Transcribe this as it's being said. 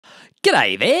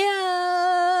G'day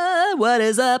there. What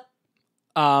is up?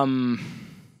 Welcome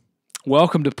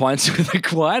to Pints with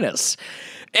Aquinas.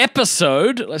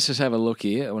 Episode, let's just have a look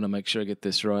here. I want to make sure I get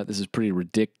this right. This is pretty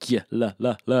ridiculous.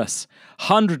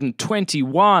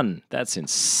 121. That's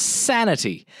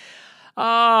insanity.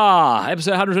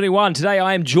 Episode 121. Today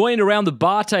I am joined around the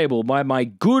bar table by my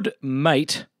good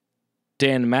mate,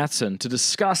 Dan Mattson, to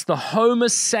discuss the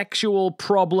homosexual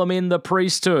problem in the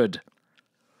priesthood.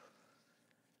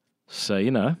 So,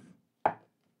 you know,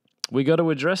 we got to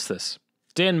address this.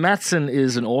 Dan Mattson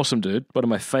is an awesome dude, one of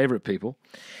my favorite people.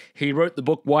 He wrote the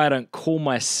book Why I Don't Call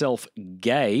Myself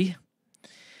Gay,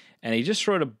 and he just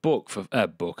wrote an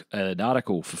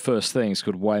article for First Things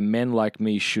called Why Men Like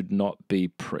Me Should Not Be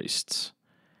Priests.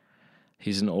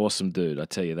 He's an awesome dude, I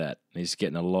tell you that. He's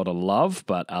getting a lot of love,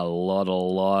 but a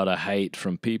lot of hate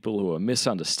from people who are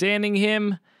misunderstanding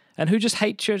him and who just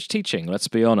hate church teaching, let's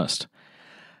be honest.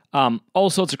 All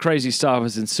sorts of crazy stuff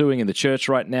is ensuing in the church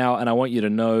right now, and I want you to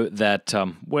know that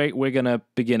we're going to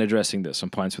begin addressing this on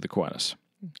Pints with Aquinas,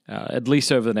 at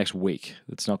least over the next week.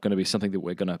 It's not going to be something that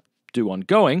we're going to do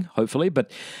ongoing, hopefully, but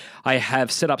I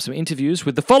have set up some interviews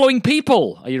with the following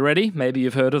people. Are you ready? Maybe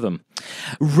you've heard of them.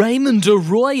 Raymond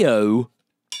Arroyo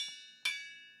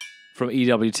from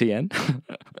EWTN.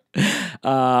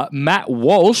 Matt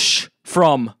Walsh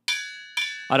from...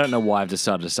 I don't know why I've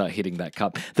decided to start hitting that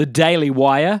cup. The Daily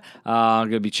Wire. I'm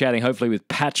going to be chatting hopefully with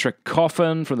Patrick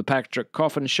Coffin from the Patrick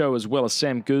Coffin Show, as well as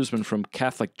Sam Guzman from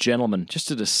Catholic Gentleman, just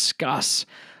to discuss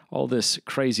all this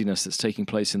craziness that's taking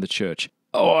place in the church.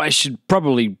 Oh, I should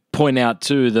probably point out,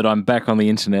 too, that I'm back on the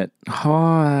internet.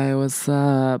 Hi, what's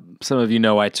up? Some of you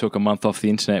know I took a month off the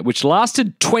internet, which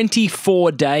lasted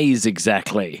 24 days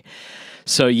exactly.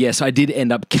 So, yes, I did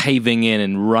end up caving in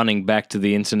and running back to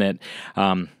the internet.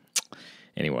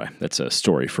 Anyway, that's a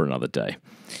story for another day.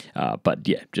 But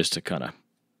yeah, just to kind of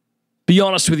be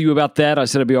honest with you about that, I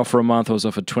said I'd be off for a month. I was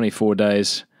off for 24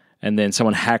 days. And then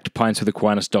someone hacked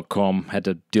pintswithaquinas.com, had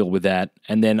to deal with that.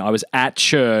 And then I was at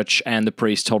church and the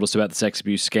priest told us about the sex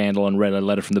abuse scandal and read a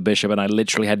letter from the bishop, and I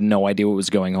literally had no idea what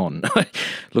was going on. I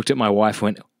looked at my wife and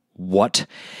went, what?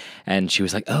 And she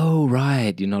was like, oh,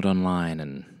 right, you're not online.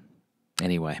 And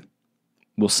anyway,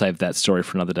 we'll save that story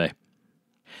for another day.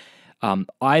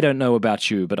 I don't know about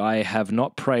you, but I have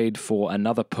not prayed for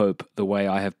another pope the way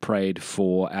I have prayed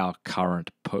for our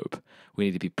current pope. We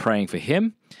need to be praying for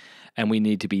him, and we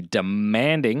need to be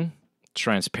demanding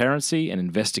transparency and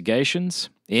investigations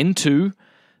into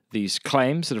these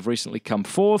claims that have recently come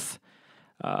forth.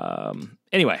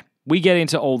 Anyway, we get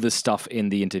into all this stuff in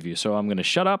the interview, so I'm going to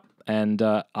shut up and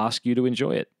ask you to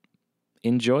enjoy it.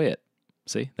 Enjoy it.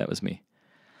 See, that was me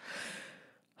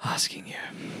asking you.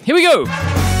 Here we go.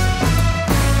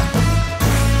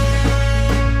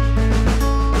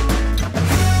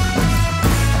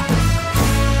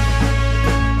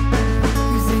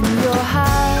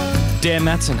 Dan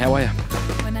Mattson, how are you?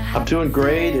 I'm doing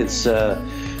great. It's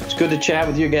good to chat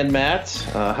with you again, Matt.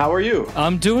 How are you?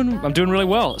 I'm doing really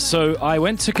well. So I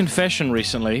went to confession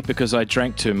recently because I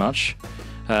drank too much.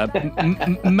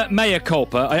 Mea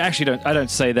culpa. I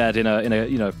don't say that in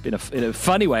a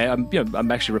funny way.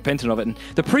 I'm actually repentant of it. And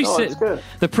the priest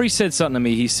said something to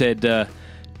me. He said,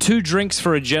 2 drinks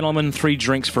for a gentleman, 3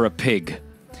 drinks for a pig.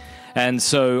 And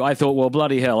so I thought, well,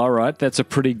 bloody hell, all right, that's a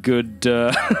pretty good...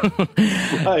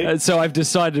 Right. And so I've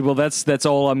decided, well, that's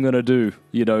all I'm going to do,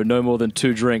 no more than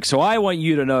 2 drinks. So I want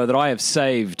you to know that I have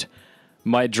saved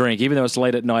my drink, even though it's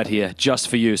late at night here, just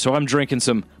for you. So I'm drinking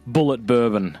some Bullet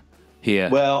Bourbon here.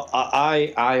 Well,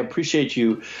 I appreciate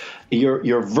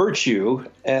your virtue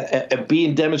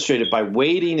being demonstrated by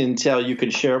waiting until you can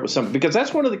share it with someone, because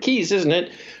that's one of the keys, isn't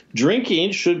it?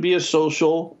 Drinking should be a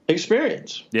social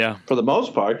experience. Yeah. For the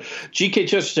most part. G.K.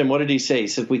 Chesterton, what did he say? He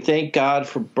said, we thank God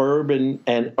for bourbon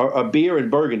or beer and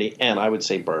Burgundy, and I would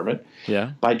say bourbon.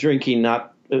 Yeah. By drinking,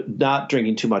 not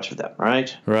drinking too much of them,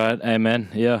 right? Right. Amen.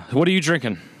 Yeah. What are you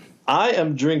drinking? I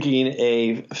am drinking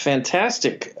a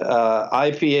fantastic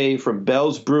IPA from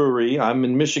Bell's Brewery. I'm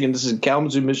in Michigan. This is in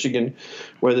Kalamazoo, Michigan,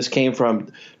 where this came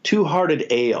from.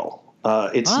 Two-Hearted Ale.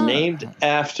 It's named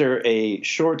after a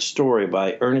short story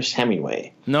by Ernest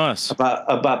Hemingway. Nice.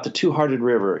 About the Two-Hearted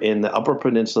River in the Upper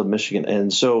Peninsula of Michigan.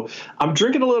 And so I'm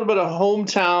drinking a little bit of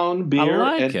hometown beer.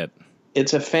 I like it.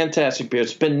 It's a fantastic beer.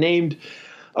 It's been named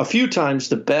a few times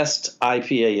the best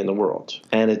IPA in the world.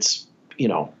 And it's,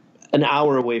 an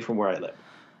hour away from where I live.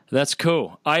 That's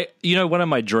cool. One of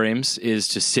my dreams is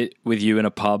to sit with you in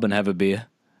a pub and have a beer.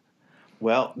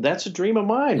 Well, that's a dream of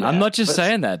mine, man. I'm not just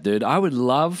saying that, dude. I would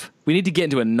love... We need to get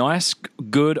into a nice,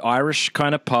 good Irish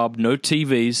kind of pub, no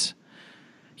TVs.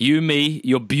 You, me,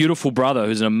 your beautiful brother,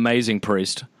 who's an amazing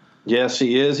priest. Yes,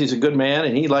 he is. He's a good man,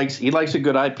 and he likes a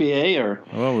good IPA,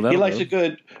 or he likes a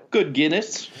good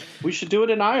Guinness. We should do it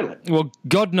in Ireland. Well,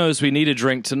 God knows we need a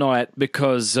drink tonight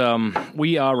because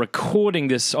we are recording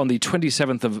this on the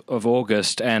 27th of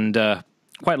August, and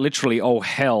quite literally, all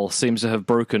hell seems to have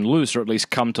broken loose, or at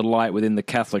least come to light within the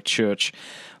Catholic Church.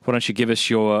 Why don't you give us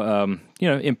your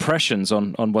impressions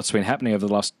on what's been happening over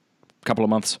the last couple of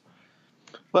months?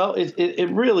 Well, it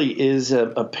really is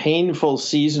a painful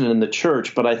season in the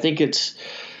church, but I think it's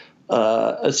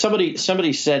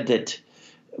somebody said that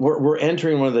we're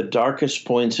entering one of the darkest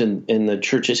points in the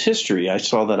church's history. I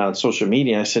saw that on social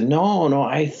media. I said, no,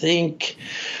 I think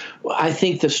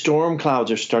the storm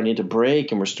clouds are starting to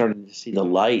break, and we're starting to see the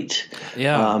light.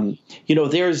 Yeah.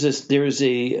 There's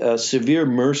a severe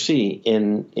mercy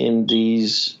in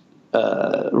these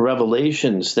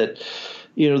revelations that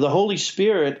the Holy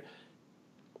Spirit.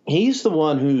 He's the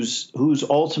one who's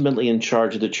ultimately in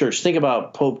charge of the church. Think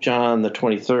about Pope John the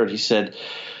 23rd. He said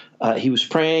he was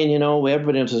praying.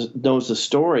 Everybody knows the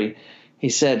story. He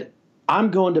said,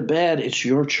 "I'm going to bed. It's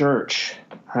your church."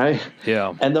 Right?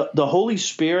 Yeah. And the Holy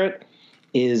Spirit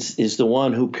is the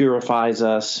one who purifies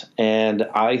us, and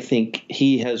I think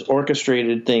He has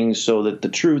orchestrated things so that the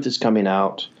truth is coming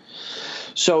out.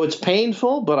 So it's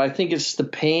painful, but I think it's the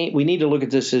pain. We need to look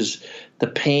at this as the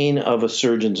pain of a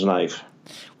surgeon's knife.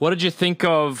 What did you think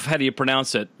of, how do you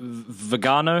pronounce it,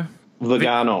 Vigano?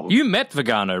 Vigano. You met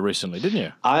Vigano recently, didn't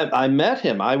you? I met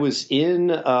him. I was in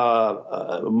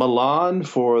Milan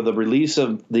for the release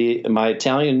of the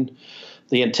Italian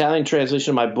translation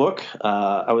of my book.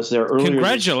 I was there earlier.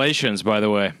 Congratulations, by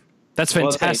the way. That's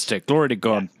fantastic. Glory to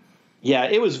God. Yeah,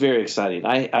 it was very exciting.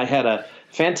 I had a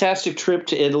fantastic trip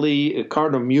to Italy.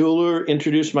 Cardinal Mueller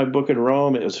introduced my book in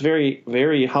Rome. It was very,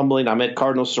 very humbling. I met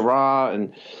Cardinal Sarah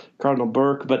and Cardinal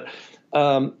Burke, but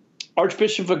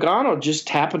Archbishop Vigano just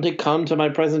happened to come to my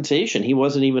presentation. He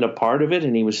wasn't even a part of it,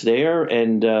 and he was there,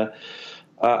 and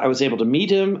I was able to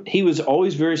meet him. He was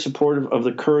always very supportive of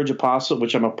the Courage Apostle,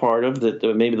 which I'm a part of, that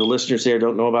maybe the listeners there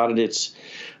don't know about it. It's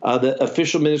the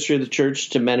official ministry of the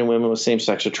church to men and women with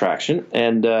same-sex attraction,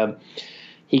 and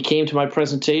he came to my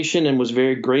presentation and was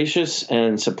very gracious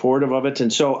and supportive of it,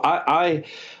 and so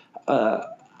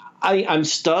I'm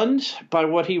stunned by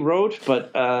what he wrote,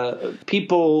 but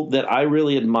people that I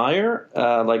really admire,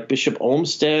 like Bishop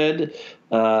Olmsted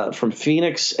from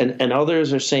Phoenix and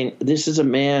others, are saying this is a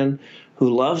man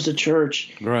who loves the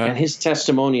church, right, and his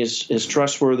testimony is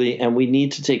trustworthy, and we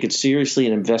need to take it seriously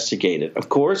and investigate it. Of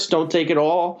course, don't take it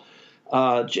all.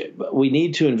 We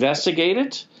need to investigate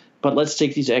it, but let's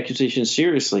take these accusations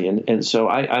seriously. And so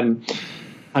I'm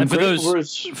grateful for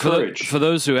his courage. For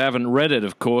those who haven't read it,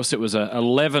 of course, it was a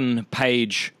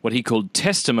 11-page, what he called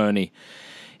testimony,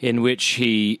 in which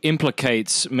he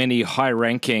implicates many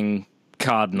high-ranking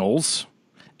cardinals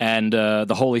and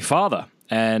the Holy Father,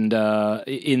 and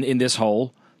in this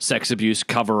whole sex abuse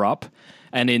cover-up,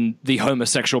 and in the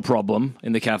homosexual problem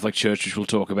in the Catholic Church, which we'll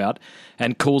talk about,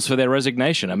 and calls for their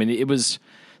resignation. I mean,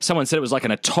 someone said it was like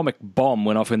an atomic bomb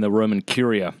went off in the Roman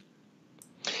Curia.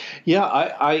 Yeah,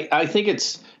 I think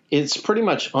it's pretty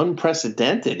much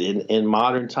unprecedented in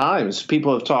modern times.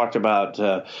 People have talked about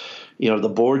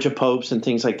the Borgia popes and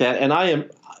things like that,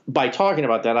 and by talking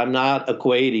about that, I'm not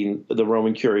equating the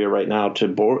Roman Curia right now to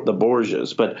the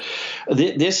Borgias, but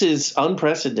this is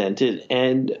unprecedented,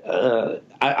 and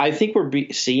I think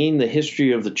we're seeing the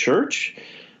history of the church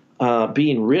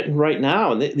being written right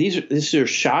now, and these are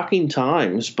shocking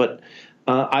times, but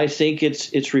I think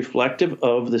it's reflective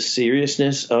of the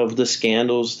seriousness of the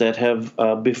scandals that have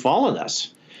befallen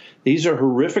us. These are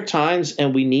horrific times,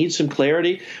 and we need some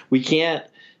clarity. We can't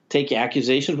take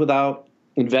accusations without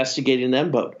investigating them,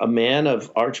 but a man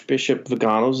of Archbishop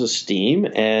Vigano's esteem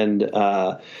and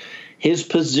his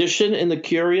position in the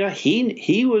Curia,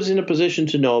 he was in a position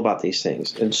to know about these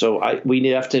things, and so we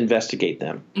have to investigate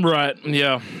them. Right,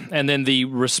 yeah. And then the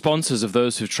responses of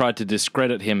those who've tried to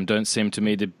discredit him don't seem to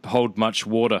me to hold much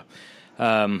water.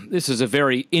 This is a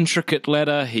very intricate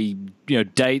letter. He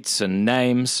dates and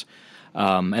names.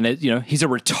 And he's a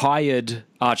retired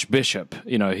archbishop.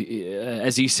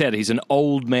 As he said, he's an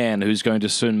old man who's going to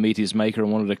soon meet his maker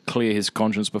and wanted to clear his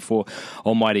conscience before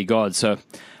Almighty God. So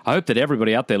I hope that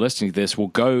everybody out there listening to this will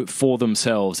go for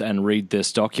themselves and read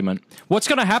this document. What's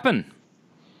going to happen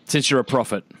since you're a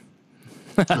prophet?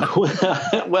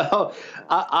 Well,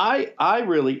 I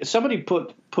really, somebody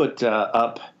put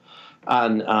up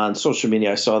on social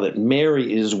media, I saw that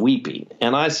Mary is weeping,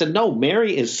 and I said, no,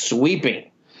 Mary is sweeping.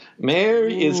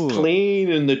 Mary is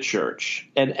clean in the church,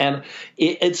 and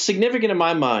it's significant in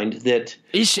my mind that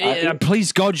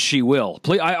please God she will.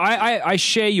 Please, I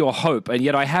share your hope, and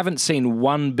yet I haven't seen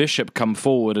one bishop come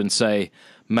forward and say,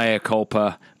 "Mea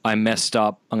culpa, I messed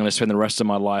up. I'm going to spend the rest of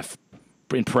my life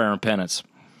in prayer and penance."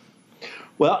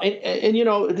 Well, and you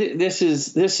know, this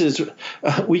is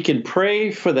we can pray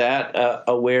for that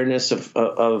awareness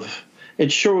of.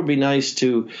 It sure would be nice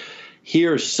to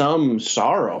hear some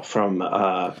sorrow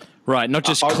from. Right, not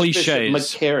just cliches.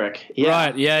 McCarrick. Yeah.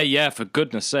 Right, yeah, for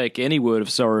goodness sake. Any word of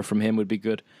sorrow from him would be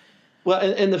good. Well,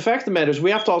 and the fact of the matter is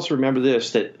we have to also remember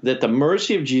this, that the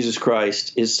mercy of Jesus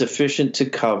Christ is sufficient to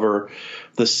cover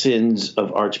the sins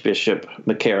of Archbishop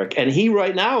McCarrick. And he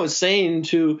right now is saying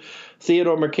to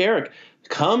Theodore McCarrick,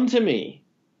 come to me.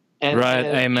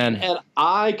 Amen. And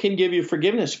I can give you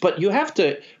forgiveness. But you have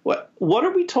to, what are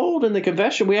we told in the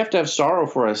confession? We have to have sorrow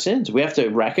for our sins. We have to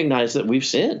recognize that we've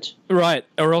sinned. Right,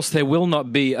 or else there will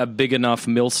not be a big enough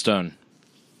millstone.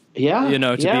 Yeah,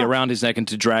 to be around his neck and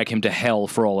to drag him to hell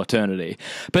for all eternity.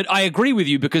 But I agree with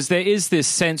you, because there is this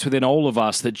sense within all of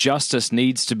us that justice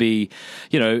needs to be,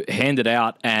 handed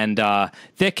out, and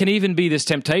there can even be this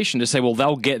temptation to say, well,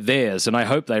 they'll get theirs, and I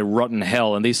hope they rot in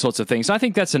hell, and these sorts of things. I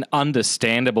think that's an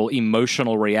understandable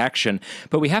emotional reaction,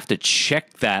 but we have to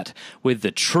check that with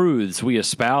the truths we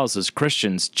espouse as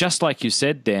Christians, just like you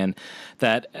said, Dan,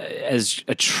 that as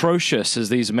atrocious as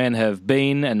these men have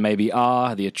been and maybe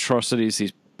are, the atrocities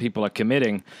these people are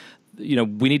committing,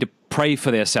 we need to pray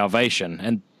for their salvation,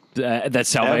 and that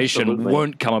salvation Absolutely.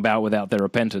 won't come about without their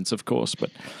repentance, of course. But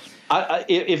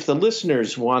if the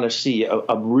listeners want to see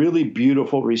a really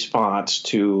beautiful response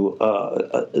to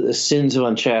the sins of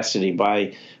unchastity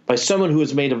by someone who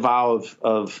has made a vow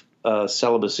of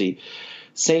celibacy,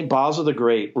 St. Basil the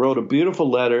Great wrote a beautiful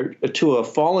letter to a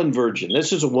fallen virgin.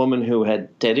 This is a woman who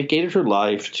had dedicated her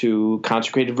life to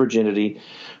consecrated virginity,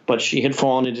 but she had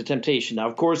fallen into temptation. Now,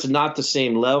 of course, not the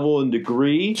same level and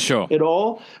degree at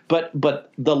all, but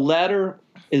the letter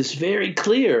is very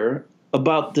clear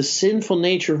about the sinful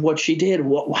nature of what she did.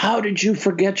 How did you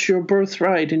forget your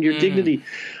birthright and your dignity?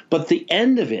 But the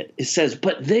end of it says,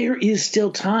 but there is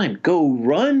still time. Go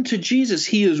run to Jesus.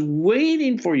 He is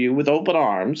waiting for you with open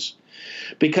arms,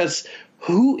 because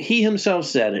he himself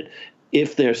said it.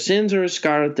 If their sins are as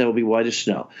scarlet, they'll be white as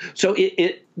snow. So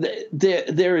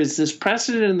there is this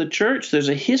precedent in the church. There's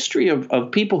a history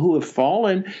of people who have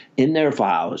fallen in their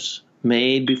vows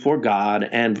made before God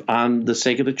and on the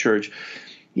sake of the church.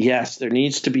 Yes, there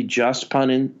needs to be just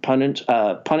punishment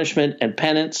and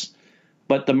penance,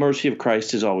 but the mercy of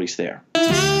Christ is always there.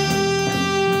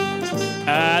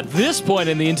 At this point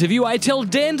in the interview, I tell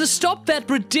Dan to stop that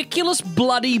ridiculous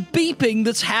bloody beeping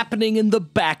that's happening in the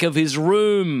back of his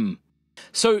room.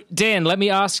 So, Dan, let me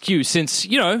ask you, since,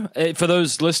 for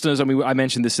those listeners, I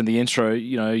mentioned this in the intro,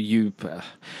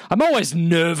 I'm always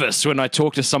nervous when I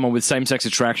talk to someone with same-sex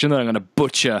attraction that I'm going to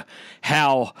butcher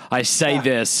how I say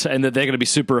this and that they're going to be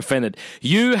super offended.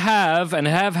 You have and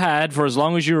have had, for as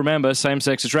long as you remember,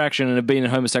 same-sex attraction and have been in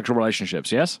homosexual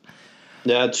relationships, yes?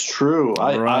 That's true.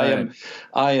 I've written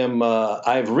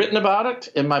about it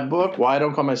in my book, Why I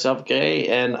Don't Call Myself Gay,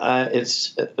 and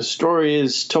it's a story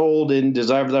is told in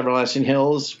Desire for the Everlasting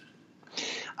Hills.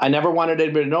 I never wanted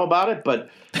anybody to know about it,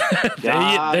 but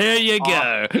there you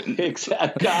go.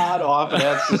 God often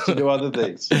asks us to do other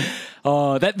things.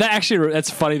 Oh,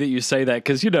 that's funny that you say that,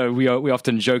 because we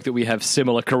often joke that we have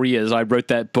similar careers. I wrote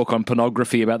that book on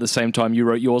pornography about the same time you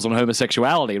wrote yours on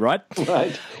homosexuality, right?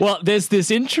 Right. Well, there's this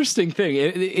interesting thing.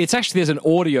 There's an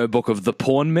audio book of The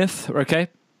Porn Myth, okay?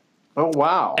 Oh,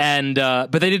 wow. And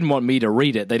but they didn't want me to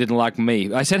read it. They didn't like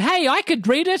me. I said, hey, I could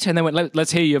read it. And they went,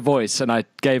 let's hear your voice. And I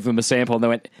gave them a sample. And they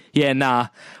went, yeah, nah,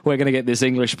 we're going to get this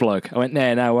English bloke. I went,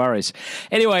 nah, no worries.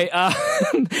 Anyway,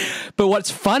 but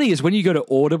what's funny is when you go to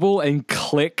Audible and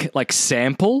click,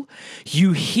 sample,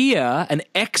 you hear an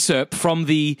excerpt from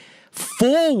the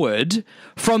forward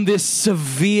from this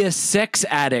severe sex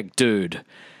addict dude.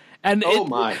 And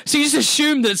so you just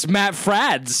assume that it's Matt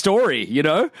Fradd's story,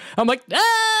 I'm like,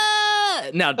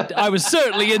 Now, I was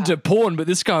certainly into porn, but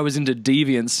this guy was into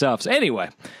deviant stuff. So anyway,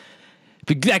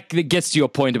 that gets to your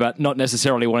point about not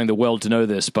necessarily wanting the world to know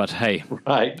this, but hey,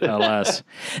 right. Alas.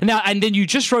 Now, and then you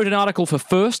just wrote an article for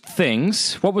First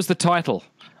Things. What was the title?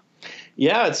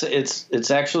 Yeah,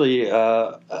 it's actually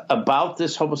about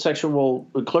this homosexual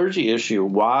clergy issue,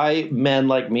 why men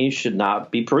like me should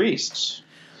not be priests.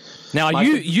 Now,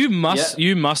 you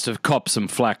must have copped some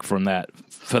flack from that.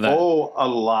 For that. Oh, a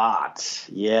lot.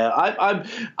 Yeah,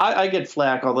 I get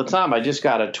flack all the time. I just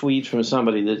got a tweet from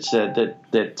somebody that said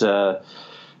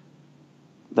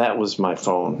that was my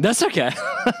phone. That's okay.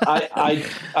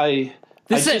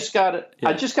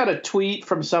 I just got a tweet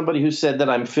from somebody who said that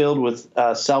I'm filled with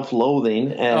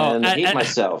self-loathing and hate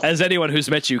myself. As anyone who's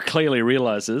met you clearly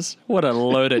realizes, what a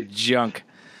load of junk.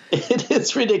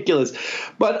 It's ridiculous.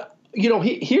 But,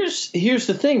 here's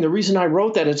the thing. The reason I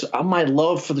wrote that is my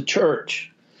love for the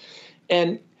church.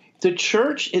 And the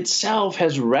church itself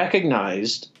has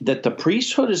recognized that the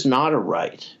priesthood is not a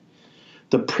right.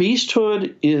 The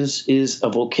priesthood is a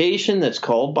vocation that's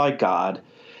called by God,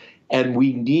 and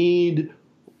we need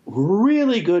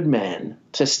really good men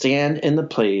to stand in the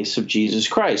place of Jesus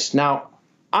Christ. Now,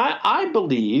 I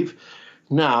believe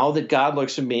now that God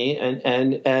looks at me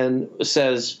and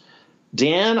says,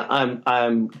 Dan,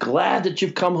 I'm glad that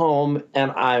you've come home,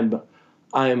 and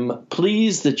I'm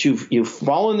pleased that you've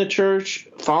followed the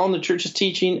church's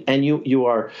teaching, and you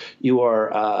are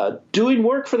doing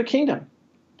work for the kingdom.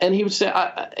 And he would say,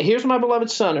 here's my beloved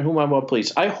son in whom I'm well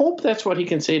pleased. I hope that's what he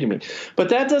can say to me. But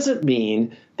that doesn't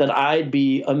mean that I'd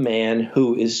be a man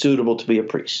who is suitable to be a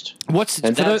priest. For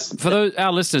those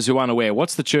our listeners who aren't aware,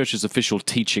 what's the church's official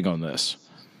teaching on this?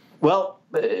 Well,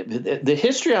 the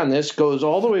history on this goes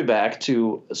all the way back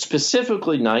to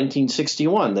specifically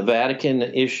 1961. The Vatican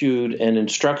issued an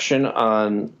instruction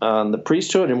on the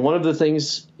priesthood, and one of the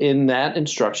things in that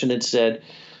instruction, it said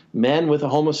men with a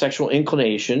homosexual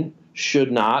inclination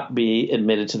should not be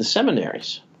admitted to the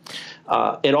seminaries.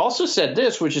 It also said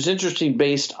this, which is interesting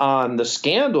based on the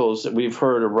scandals that we've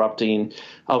heard erupting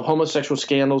of homosexual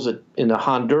scandals in the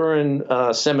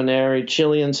Honduran seminary,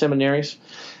 Chilean seminaries.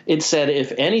 It said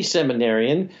if any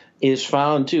seminarian is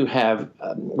found to have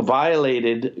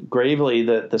violated gravely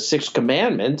the Sixth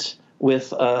Commandment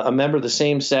with a member of the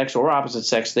same sex or opposite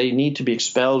sex, they need to be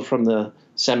expelled from the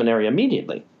seminary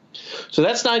immediately. So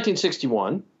that's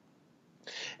 1961.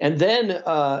 And then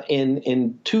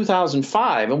in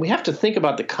 2005, and we have to think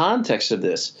about the context of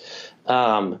this,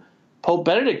 Pope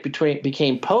Benedict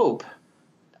became Pope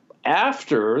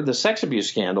after the sex abuse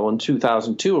scandal in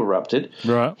 2002 erupted.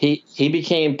 Right. He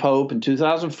became Pope in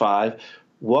 2005.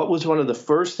 What was one of the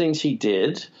first things he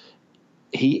did?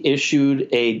 He issued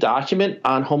a document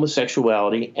on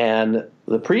homosexuality and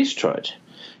the priesthood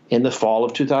in the fall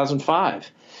of 2005.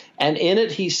 And in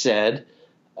it he said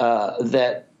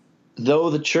that though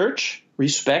the church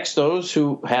respects those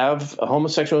who have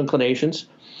homosexual inclinations,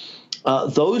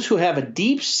 those who have a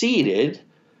deep-seated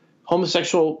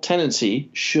homosexual tendency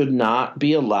should not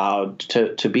be allowed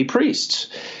to be priests.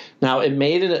 Now, it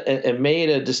made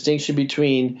a distinction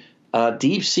between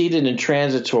deep-seated and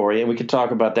transitory, and we can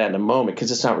talk about that in a moment because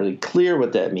it's not really clear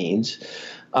what that means.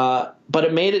 But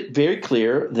it made it very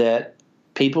clear that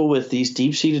people with these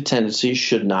deep-seated tendencies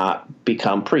should not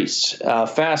become priests.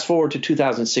 Fast forward to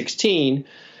 2016,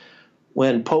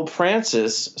 when Pope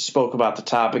Francis spoke about the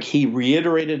topic, he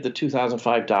reiterated the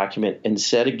 2005 document and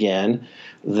said again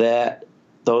that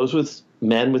those with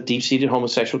men with deep-seated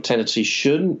homosexual tendencies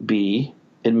shouldn't be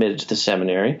admitted to the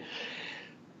seminary.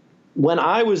 When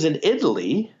I was in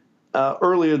Italy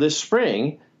earlier this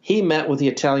spring, he met with the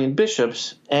Italian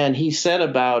bishops, and he said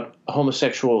about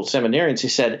homosexual seminarians, he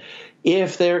said,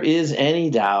 if there is any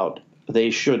doubt,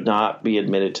 they should not be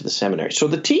admitted to the seminary. So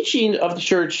the teaching of the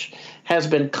church has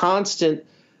been constant,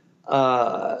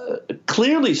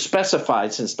 clearly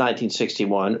specified since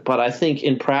 1961, but I think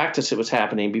in practice it was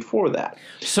happening before that.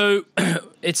 So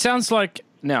it sounds like,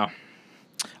 now,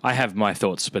 I have my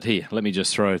thoughts, but here, let me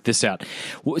just throw this out.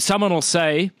 Someone will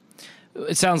say,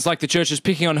 it sounds like the church is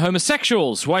picking on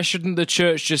homosexuals. Why shouldn't the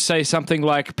church just say something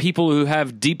like people who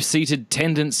have deep-seated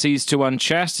tendencies to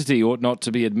unchastity ought not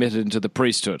to be admitted into the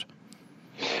priesthood?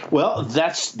 Well,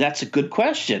 that's a good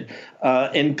question.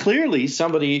 And clearly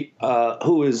somebody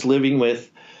who is living with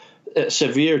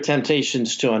severe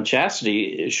temptations to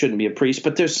unchastity shouldn't be a priest.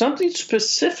 But there's something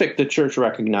specific the church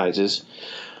recognizes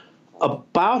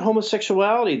about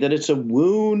homosexuality, that it's a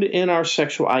wound in our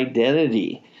sexual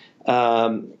identity.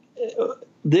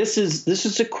 This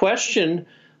is a question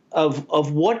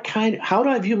of what kind, how do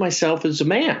I view myself as a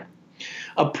man?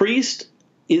 A priest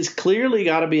is clearly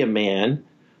got to be a man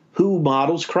who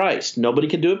models Christ. Nobody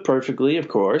can do it perfectly, of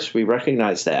course. We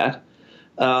recognize that.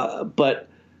 But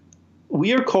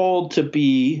we are called to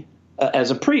be,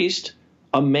 as a priest,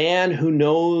 a man who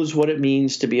knows what it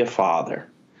means to be a father.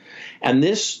 And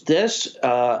this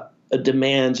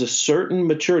demands a certain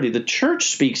maturity. The church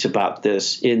speaks about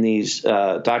this in these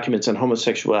documents on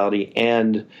homosexuality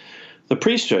and the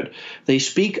priesthood. They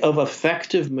speak of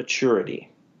effective maturity.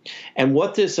 And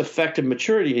what this effective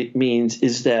maturity means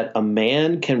is that a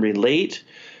man can relate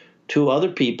to other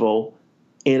people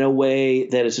in a way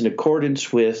that is in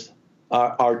accordance with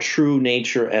our true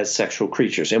nature as sexual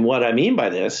creatures. And what I mean by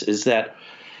this is that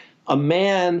a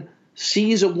man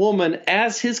sees a woman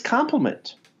as his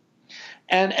complement.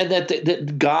 And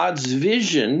that God's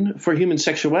vision for human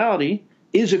sexuality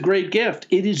is a great gift.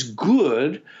 It is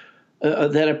good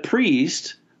that a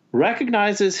priest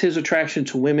recognizes his attraction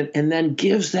to women and then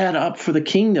gives that up for the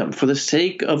kingdom, for the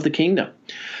sake of the kingdom.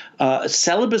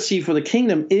 Celibacy for the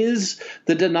kingdom is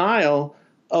the denial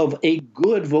of a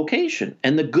good vocation,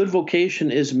 and the good vocation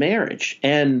is marriage,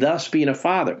 and thus being a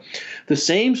father. The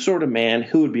same sort of man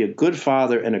who would be a good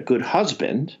father and a good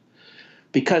husband,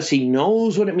 because he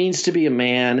knows what it means to be a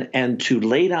man and to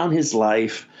lay down his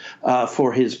life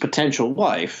for his potential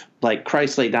wife, like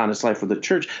Christ laid down his life for the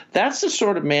church. That's the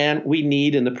sort of man we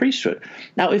need in the priesthood.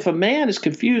 Now, if a man is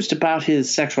confused about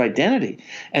his sexual identity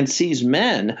and sees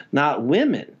men, not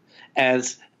women,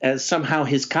 as somehow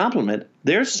his complement,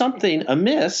 there's something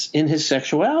amiss in his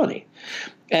sexuality.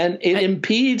 And it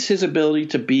impedes his ability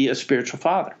to be a spiritual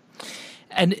father.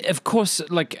 And, of course,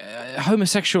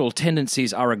 homosexual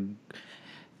tendencies are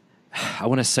I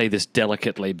want to say this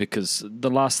delicately because the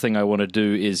last thing I want to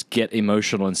do is get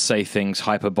emotional and say things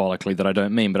hyperbolically that I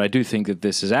don't mean, but I do think that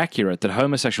this is accurate, that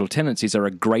homosexual tendencies are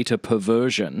a greater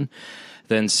perversion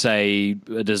than, say,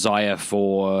 a desire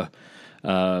for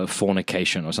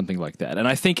fornication or something like that. And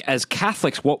I think as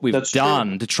Catholics, what we've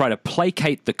done to try to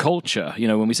placate the culture,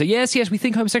 when we say, yes, we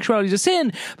think homosexuality is a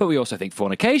sin, but we also think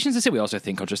fornication is a sin, we also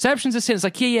think contraception is a sin. It's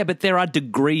like, yeah, but there are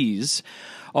degrees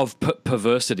of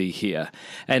perversity here.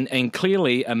 And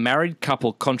clearly a married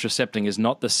couple contracepting is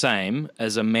not the same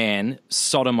as a man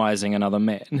sodomizing another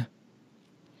man.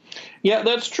 Yeah,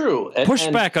 that's true. Push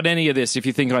back on any of this if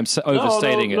you think I'm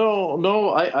overstating it.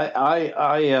 No.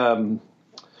 I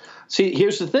see,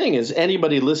 here's the thing, is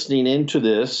anybody listening into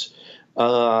this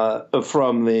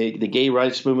from the gay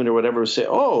rights movement or whatever say,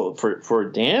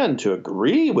 for Dan to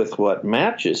agree with what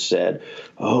Matt just said,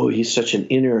 he's got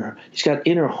inner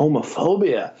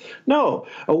homophobia. No,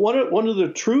 one of the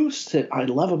truths that I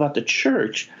love about the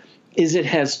church is it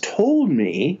has told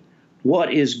me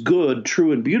what is good,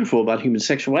 true, and beautiful about human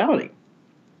sexuality.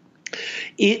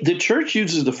 The church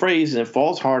uses the phrase, and it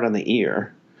falls hard on the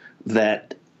ear,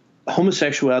 that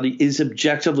homosexuality is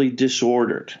objectively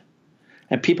disordered.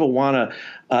 And people want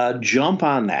to jump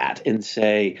on that and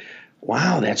say,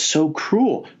 wow, that's so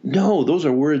cruel. No, those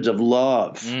are words of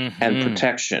love and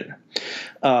protection.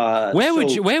 Where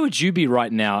would you be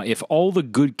right now if all the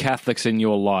good Catholics in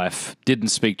your life didn't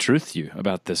speak truth to you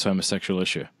about this homosexual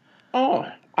issue? Do you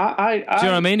know what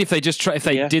I mean? If they just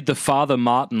did the Father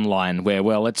Martin line where,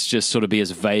 let's just sort of be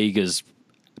as vague as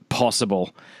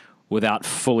possible without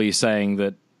fully saying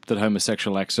that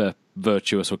homosexual acts are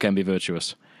virtuous or can be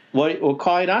virtuous. Well,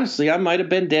 quite honestly, I might have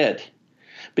been dead,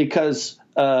 because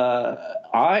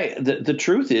the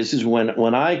truth is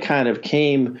when I kind of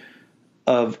came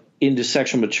into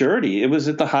sexual maturity, it was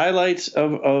at the highlights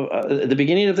of the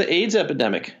beginning of the AIDS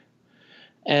epidemic,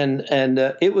 and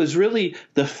it was really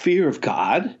the fear of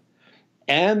God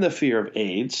and the fear of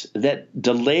AIDS that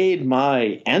delayed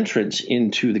my entrance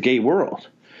into the gay world,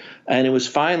 and it was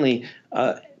finally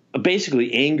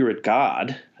basically anger at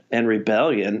God and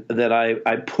rebellion that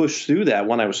I pushed through that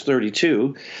when I was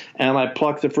 32, and I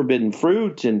plucked the forbidden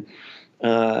fruit, and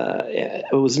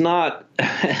it was not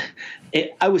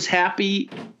I was happy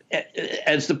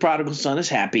as the prodigal son is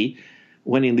happy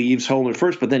when he leaves home at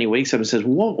first, but then he wakes up and says,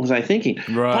 what was I thinking?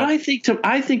 Right. But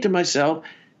I think to myself,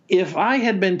 if I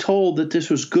had been told that this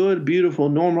was good, beautiful,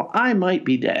 normal, I might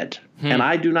be dead. And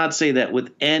I do not say that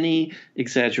with any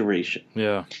exaggeration.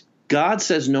 Yeah. God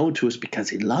says no to us because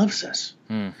he loves us.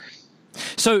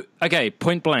 So, okay,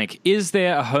 point blank, is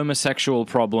there a homosexual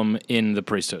problem in the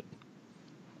priesthood?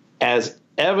 As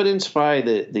evidenced by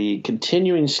the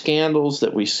continuing scandals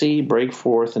that we see break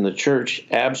forth in the church,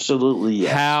 absolutely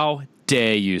yes. How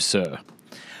dare you, sir?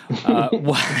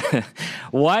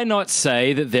 Why not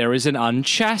say that there is an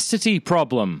unchastity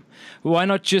problem? Why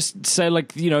not just say,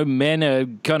 men are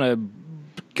kind of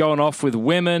going off with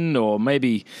women, or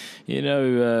maybe,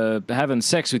 having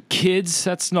sex with kids?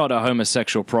 That's not a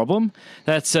homosexual problem.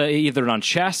 That's either an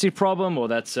unchastity problem or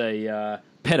that's a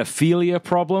pedophilia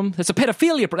problem. It's a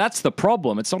pedophilia. That's the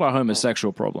problem. It's not a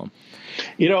homosexual problem.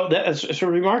 That's sort of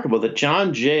remarkable that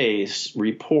John Jay's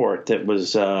report that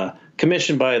was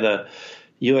commissioned by the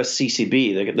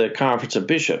USCCB, the Conference of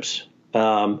Bishops,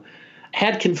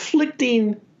 had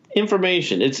conflicting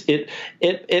information.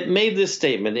 It made this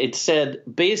statement. It said,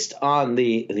 based on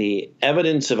the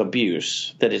evidence of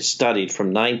abuse that it studied from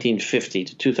 1950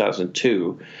 to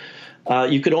 2002,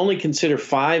 you could only consider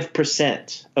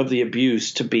 5% of the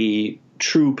abuse to be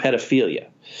true pedophilia.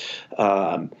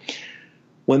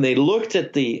 When they looked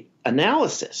at the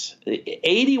analysis,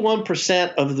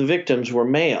 81% of the victims were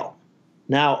male.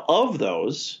 Now, of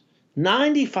those,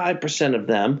 95% of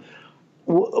them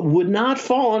would not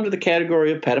fall under the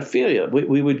category of pedophilia.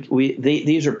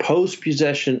 These are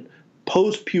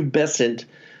post-pubescent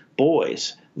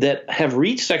boys that have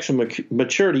reached sexual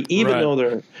maturity, even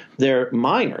though they're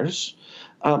minors.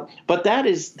 But that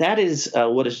is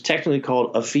what is technically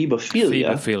called ephebophilia.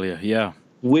 Ephebophilia, yeah.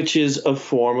 Which is a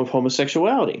form of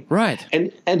homosexuality. Right.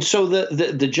 And so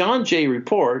the John Jay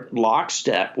report,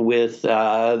 lockstep with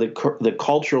the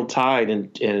cultural tide in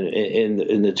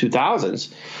the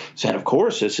 2000s, said, of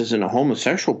course, this isn't a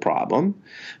homosexual problem,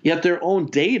 yet their own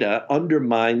data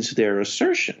undermines their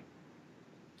assertion.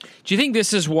 Do you think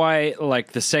this is why,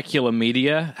 like, the secular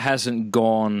media hasn't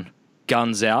gone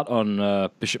guns out on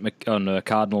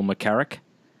Cardinal McCarrick?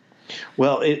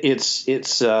 Well, it's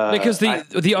because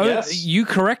yes. You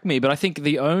correct me, but I think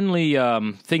the only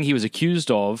thing he was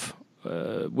accused of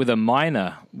with a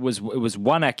minor was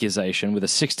one accusation with a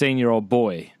 16-year-old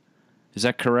boy. Is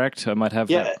that correct? I might have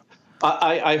that.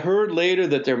 I heard later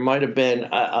that there might have been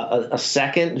a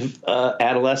second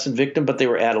adolescent victim, but they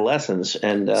were adolescents.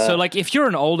 And so, like, if you're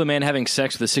an older man having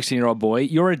sex with a 16-year-old boy,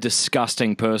 you're a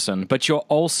disgusting person, but you're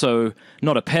also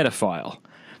not a pedophile.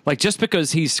 Like, just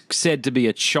because he's said to be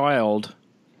a child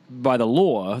by the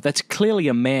law, that's clearly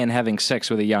a man having sex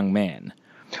with a young man.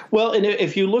 Well, and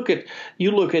if you look at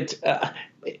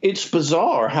it's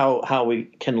bizarre how we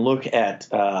can look at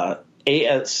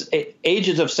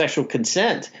ages of sexual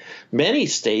consent. Many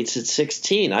states it's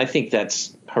 16. I think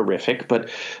that's horrific. But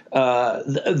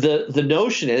the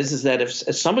notion is that if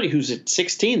somebody who's at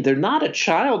 16, they're not a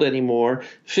child anymore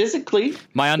physically.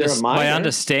 My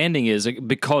understanding is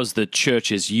because the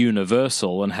church is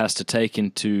universal and has to take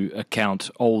into account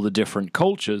all the different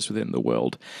cultures within the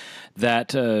world, that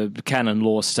canon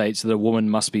law states that a woman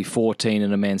must be 14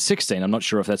 and a man 16. I'm not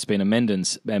sure if that's been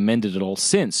amended at all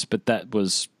since, but that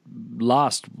was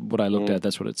last what I looked at.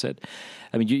 That's what it said.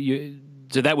 I mean,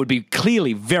 so that would be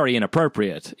clearly very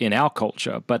inappropriate in our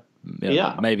culture, but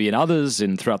maybe in others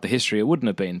and throughout the history it wouldn't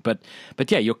have been. But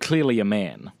yeah, you're clearly a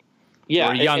man. Yeah,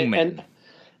 or a young man.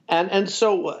 And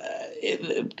so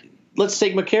let's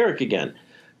take McCarrick again.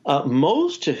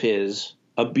 Most of his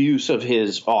abuse of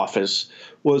his office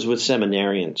was with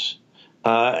seminarians.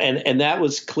 And that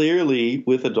was clearly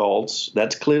with adults.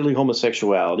 That's clearly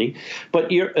homosexuality. But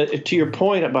to your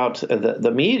point about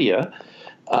the media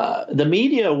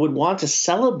would want to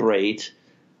celebrate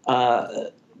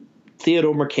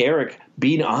Theodore McCarrick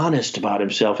being honest about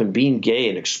himself and being gay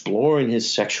and exploring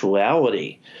his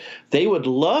sexuality. They would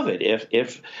love it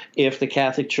if the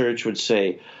Catholic Church would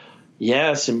say,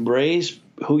 yes, embrace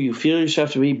who you feel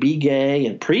yourself to be gay,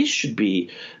 and priests should be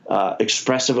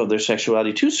expressive of their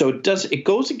sexuality too. So it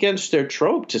goes against their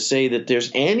trope to say that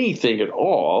there's anything at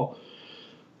all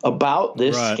about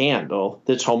this scandal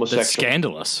that's homosexual. That's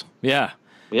scandalous. Yeah.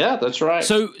 Yeah, that's right.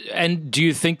 So, and do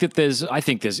you think that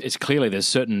it's clearly there's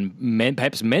certain men,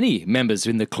 perhaps many members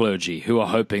in the clergy who are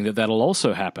hoping that that'll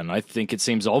also happen. I think it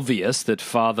seems obvious that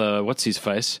Father, what's his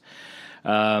face?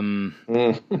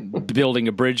 Building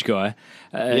a bridge guy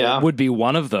would be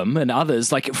one of them, and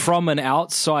others. Like, from an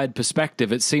outside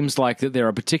perspective, it seems like that there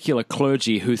are particular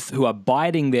clergy who are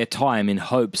biding their time in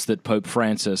hopes that Pope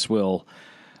Francis will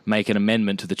make an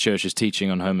amendment to the Church's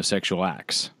teaching on homosexual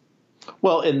acts.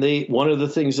 Well, and one of the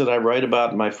things that I write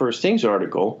about in my First Things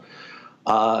article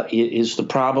is the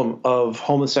problem of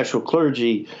homosexual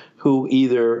clergy who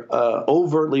either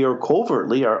overtly or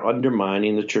covertly are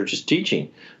undermining the Church's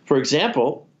teaching. For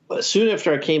example, soon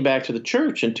after I came back to the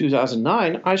Church in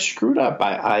 2009, I screwed up.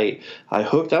 I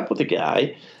hooked up with a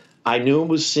guy. I knew it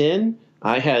was sin.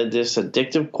 I had this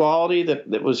addictive quality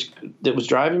that was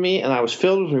driving me, and I was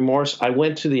filled with remorse. I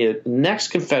went to the next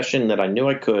confession that I knew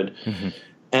I could,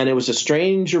 and it was a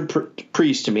stranger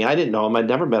priest to me. I didn't know him. I'd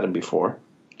never met him before.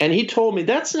 And he told me,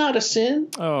 that's not a sin.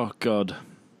 Oh, God.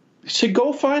 So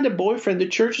go find a boyfriend. The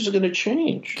Church is going to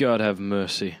change. God have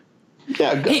mercy.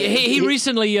 Yeah, he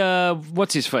recently,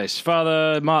 what's his face?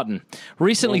 Father Martin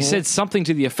recently said something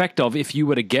to the effect of, if you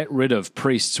were to get rid of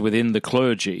priests within the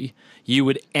clergy, you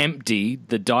would empty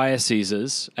the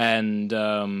dioceses and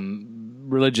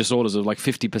religious orders of like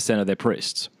 50% of their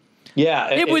priests.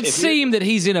 Yeah. It would seem that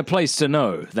he's in a place to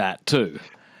know that too.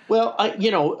 Well,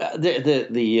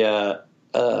 the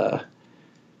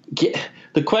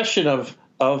question of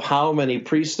how many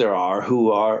priests there are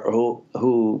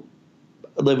who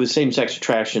live with same-sex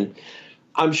attraction,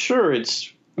 I'm sure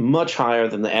it's much higher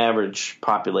than the average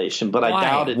population, but I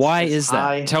doubt it's Why is that?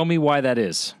 high. Tell me why that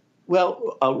is.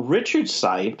 Well, Richard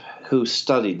Sipe, who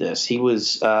studied this, he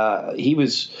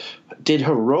did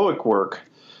heroic work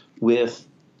with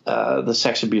the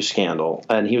sex abuse scandal,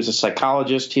 and he was a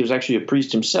psychologist. He was actually a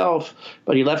priest himself,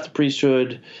 but he left the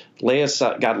priesthood,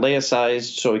 got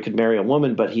laicized so he could marry a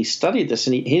woman. But he studied this,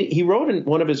 and he wrote in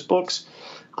one of his books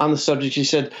on the subject. He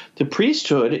said the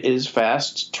priesthood is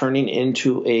fast turning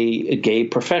into a gay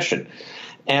profession,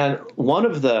 and one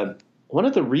of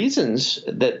the reasons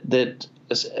that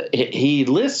he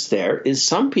lists there is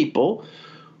some people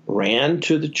ran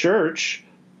to the church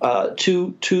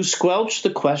to squelch the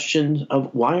question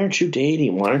of why aren't you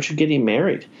dating? Why aren't you getting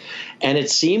married? And it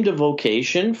seemed a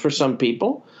vocation for some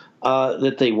people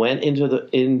that they went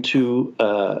into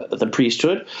the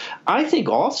priesthood. I think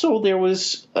also there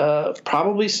was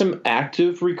probably some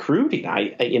active recruiting.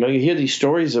 You hear these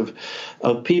stories of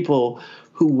people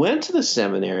who went to the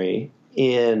seminary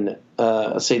in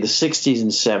say the 60s and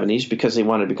 70s because they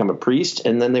wanted to become a priest,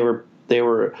 and then they were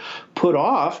put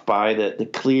off by the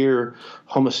clear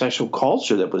homosexual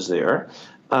culture that was there.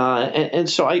 And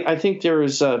so I think there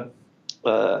is a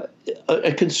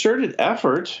concerted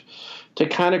effort to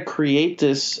kind of create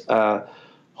this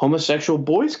homosexual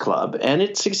boys club, and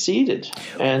it succeeded.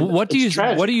 And what do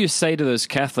you say to those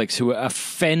Catholics who are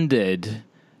offended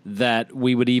that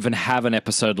we would even have an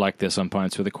episode like this on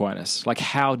Pints with Aquinas? Like,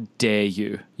 how dare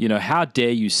you? How dare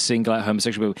you single out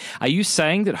homosexual people? Are you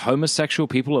saying that homosexual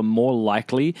people are more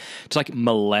likely to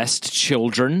molest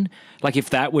children? Like,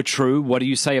 if that were true, what do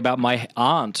you say about my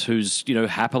aunt who's,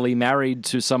 happily married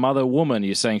to some other woman?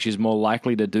 You're saying she's more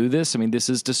likely to do this? I mean, this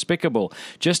is despicable.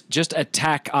 Just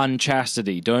attack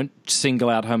unchastity. Don't single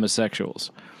out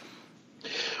homosexuals.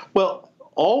 Well,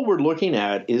 all we're looking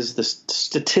at is the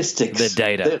statistics,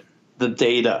 the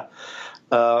data,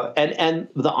 and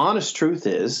the honest truth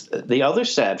is the other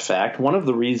sad fact. One of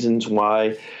the reasons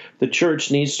why the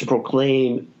church needs to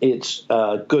proclaim its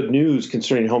good news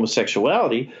concerning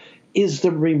homosexuality is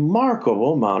the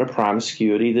remarkable amount of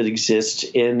promiscuity that exists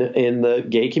in the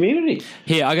gay community.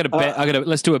 Here, I got a bet.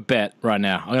 Let's do a bet right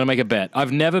now. I'm gonna make a bet.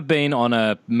 I've never been on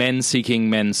a men seeking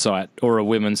men site or a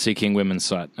women seeking women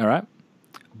site. All right.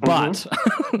 But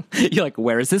you're like,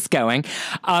 where is this going?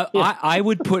 I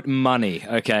would put money,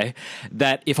 okay,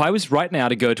 that if I was right now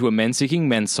to go to a men-seeking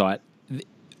men site,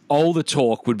 all the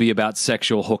talk would be about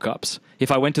sexual hookups. If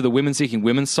I went to the women-seeking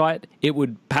women site, it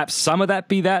would perhaps some of that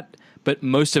be that, but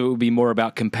most of it would be more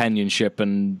about companionship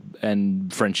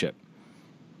and friendship.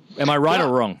 Am I right or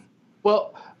wrong?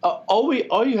 Well, all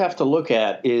you have to look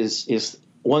at is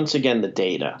once again the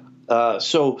data.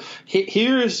 So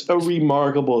here's a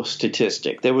remarkable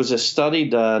statistic. There was a study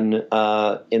done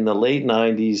in the late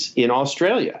 90s in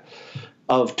Australia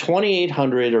of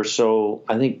 2,800 or so,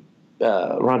 I think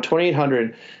around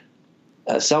 2,800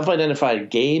 self-identified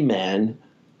gay men,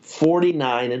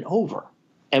 49 and over.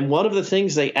 And one of the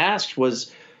things they asked was,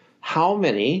 how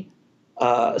many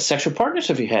sexual partners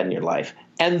have you had in your life?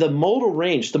 And the modal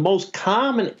range, the most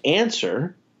common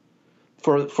answer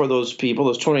for those people,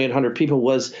 those 2,800 people,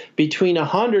 was between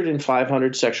 100 and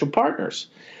 500 sexual partners.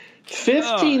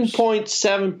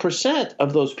 15.7%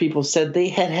 of those people said they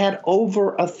had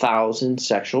over 1,000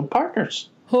 sexual partners.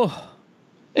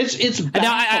 It's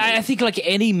now, I think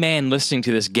any man listening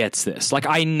to this gets this.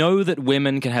 I know that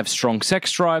women can have strong sex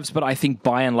drives, but I think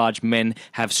by and large men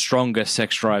have stronger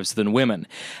sex drives than women.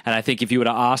 And I think if you were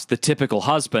to ask the typical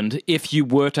husband, if you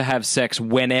were to have sex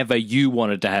whenever you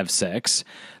wanted to have sex,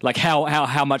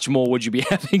 how much more would you be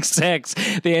having sex?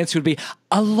 The answer would be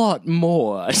a lot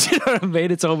more. You know what I mean?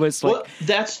 It's almost like... Well,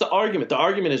 that's the argument. The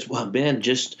argument is, well, men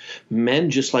just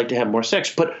like to have more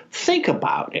sex. But think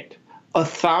about it.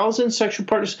 1,000 sexual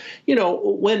partners.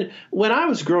 When I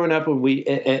was growing up,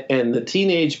 and the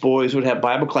teenage boys would have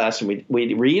Bible class, and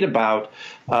we'd read about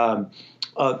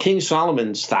King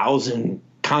Solomon's 1,000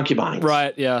 concubines.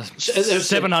 Right. Yeah.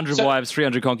 700 wives,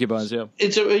 300 concubines. Yeah.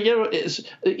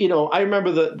 I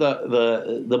remember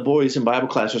the boys in Bible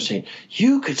class were saying,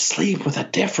 you could sleep with a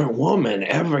different woman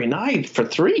every night for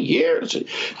 3 years.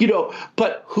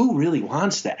 But who really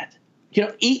wants that?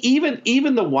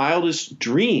 Even the wildest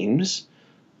dreams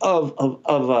of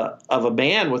a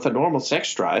man with a normal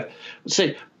sex drive would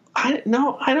say, I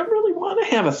don't really want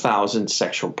to have 1,000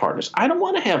 sexual partners. I don't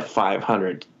want to have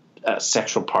 500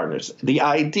 sexual partners. The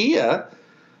idea,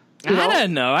 I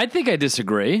don't know. I think I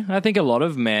disagree. I think a lot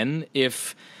of men,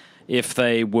 if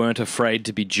they weren't afraid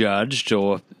to be judged,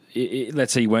 or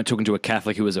let's say you weren't talking to a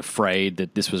Catholic who was afraid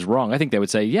that this was wrong, I think they would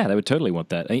say, yeah, they would totally want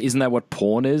that. Isn't that what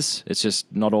porn is? It's just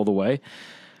not all the way.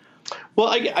 Well,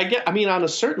 I mean, on a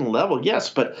certain level, yes,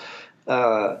 but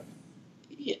for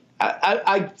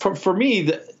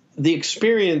me, the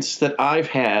experience that I've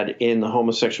had in the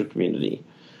homosexual community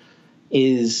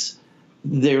is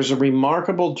there's a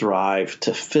remarkable drive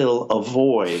to fill a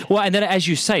void. Well, and then as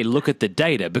you say, look at the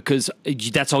data, because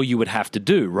that's all you would have to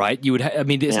do, right? You would. I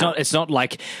mean, it's not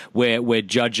like we're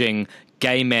judging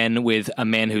gay men with a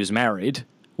man who's married.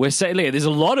 We're saying there's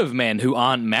a lot of men who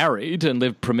aren't married and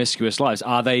live promiscuous lives.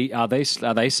 Are they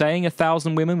saying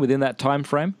 1,000 women within that time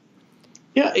frame?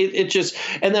 Yeah, it just,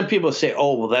 and then people say,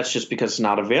 oh, well, that's just because it's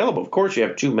not available. Of course, you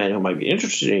have two men who might be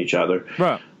interested in each other.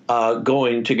 Right.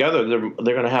 Going together, they're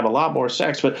going to have a lot more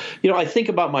sex. But, I think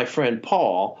about my friend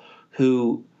Paul,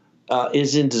 who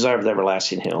is in Desire of the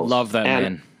Everlasting Hills. Love that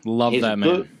man. Love that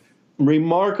man.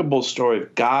 Remarkable story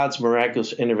of God's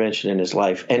miraculous intervention in his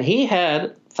life. And he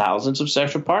had thousands of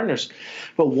sexual partners.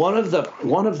 But one of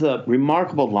the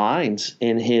remarkable lines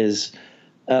in his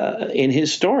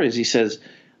stories, he says,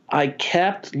 I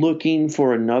kept looking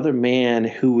for another man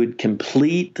who would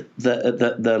complete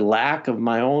the lack of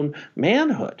my own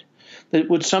manhood, that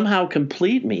would somehow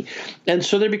complete me. And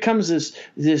so there becomes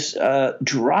this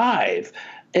drive.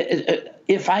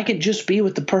 If I could just be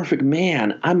with the perfect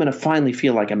man, I'm going to finally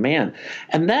feel like a man.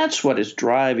 And that's what is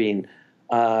driving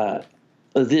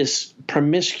this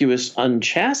promiscuous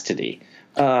unchastity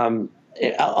among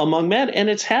men. And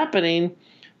it's happening,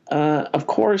 of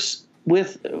course,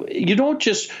 you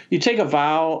take a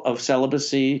vow of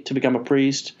celibacy to become a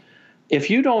priest. If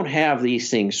you don't have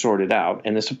these things sorted out,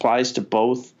 and this applies to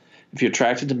both, if you're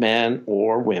attracted to men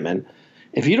or women,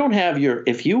 if you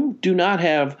do not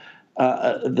have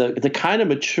the kind of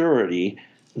maturity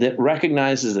that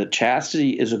recognizes that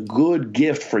chastity is a good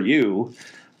gift for you,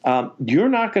 you're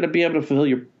not going to be able to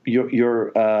fulfill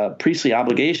your priestly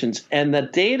obligations. And the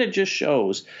data just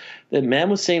shows that men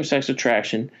with same-sex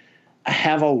attraction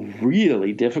have a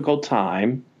really difficult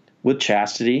time with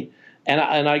chastity.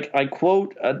 And I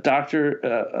quote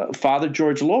Father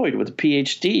George Lloyd with a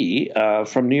PhD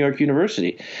from New York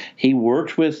University. He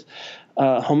worked with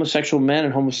homosexual men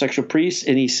and homosexual priests,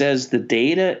 and he says the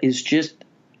data is just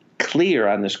clear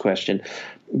on this question.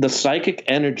 The psychic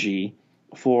energy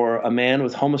for a man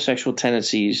with homosexual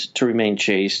tendencies to remain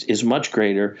chaste is much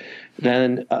greater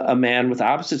than a man with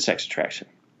opposite sex attraction.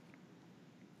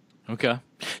 Okay.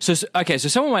 So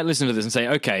someone might listen to this and say,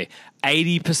 okay,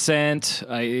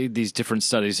 80%, these different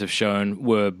studies have shown,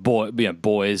 were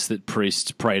boys that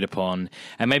priests preyed upon,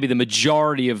 and maybe the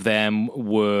majority of them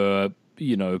were,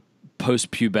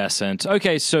 post-pubescent.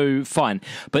 Okay, so fine.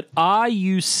 But are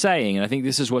you saying, and I think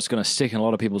this is what's going to stick in a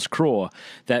lot of people's craw,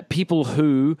 that people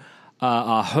who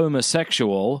are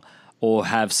homosexual or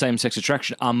have same-sex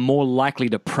attraction are more likely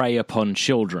to prey upon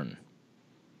children?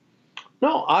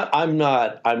 No, I'm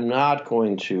not. I'm not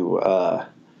going to.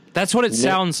 That's what it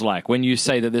sounds like when you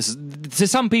say that this. To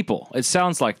some people, it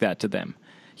sounds like that to them.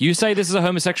 You say this is a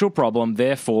homosexual problem,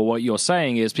 therefore, what you're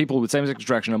saying is people with same-sex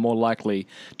attraction are more likely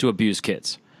to abuse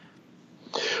kids.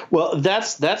 Well,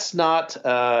 that's not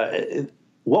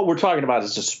what we're talking about.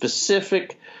 Is a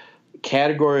specific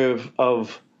category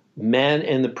of men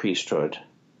in the priesthood,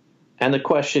 and the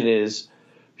question is,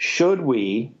 should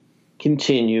we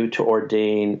continue to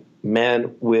ordain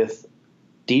men with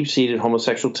deep-seated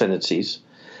homosexual tendencies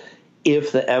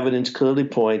if the evidence clearly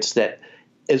points that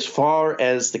as far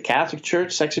as the Catholic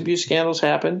Church sex abuse scandals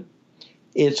happen,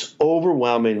 it's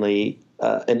overwhelmingly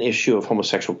an issue of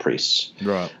homosexual priests.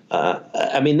 Right.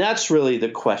 That's really the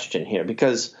question here,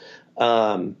 because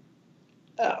the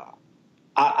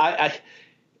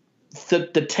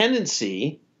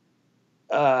tendency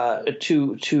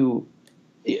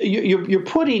you're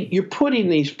putting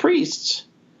these priests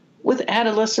with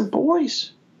adolescent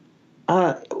boys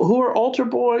who are altar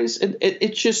boys. And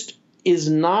it just is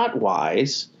not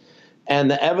wise.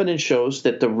 And the evidence shows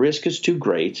that the risk is too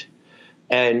great.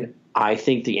 And I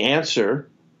think the answer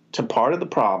to part of the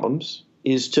problems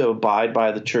is to abide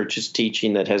by the church's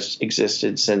teaching that has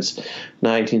existed since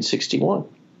 1961.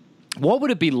 What would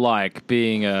it be like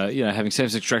being, having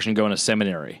same-sex attraction, going to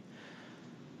seminary?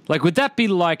 Like, would that be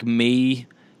like me,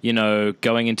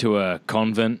 going into a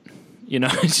convent?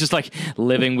 It's just like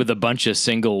living with a bunch of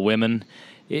single women.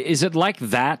 Is it like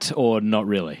that or not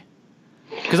really?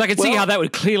 Because I can see how that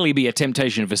would clearly be a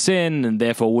temptation for sin and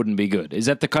therefore wouldn't be good. Is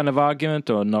that the kind of argument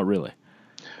or not really?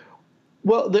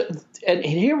 Well, and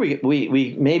here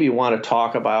we maybe want to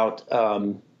talk about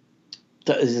the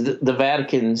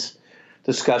Vatican's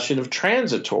discussion of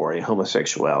transitory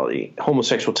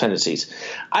homosexual tendencies.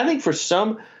 I think for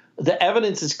some, the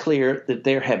evidence is clear that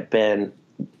there have been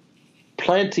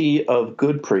plenty of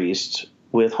good priests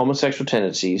with homosexual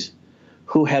tendencies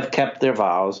who have kept their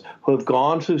vows, who have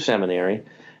gone through seminary,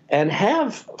 and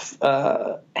have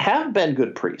been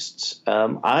good priests.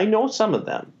 I know some of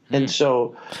them, and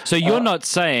so you're not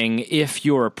saying if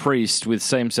you're a priest with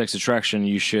same-sex attraction,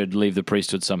 you should leave the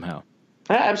priesthood somehow.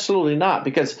 Absolutely not,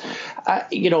 because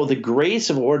the grace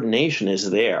of ordination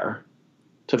is there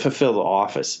to fulfill the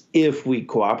office if we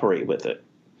cooperate with it.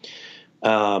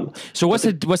 So what's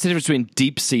the difference between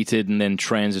deep-seated and then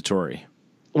transitory?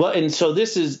 Well, and so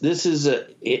this is an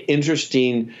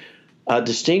interesting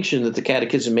distinction that the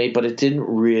Catechism made, but it didn't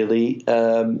really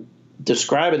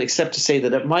describe it, except to say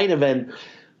that it might have been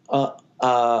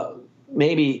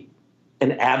maybe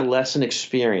an adolescent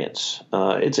experience.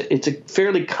 It's a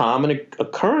fairly common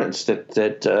occurrence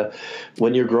that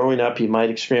when you're growing up, you might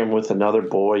experiment with another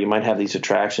boy. You might have these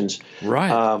attractions,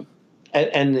 right?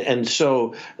 And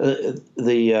so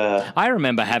I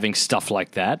remember having stuff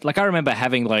like that. Like I remember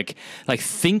having like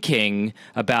thinking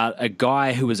about a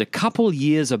guy who was a couple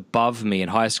years above me in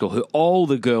high school, who all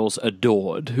the girls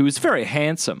adored, who was very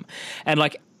handsome, and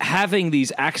like having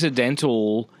these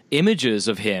accidental images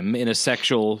of him in a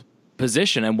sexual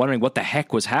position and wondering what the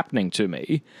heck was happening to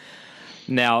me.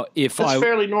 Now, that's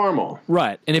fairly normal,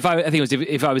 right? And if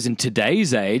I was in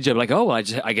today's age, I'd be like, oh, I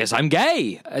guess I'm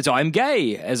gay. So I'm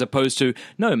gay, as opposed to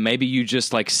no, maybe you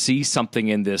just like see something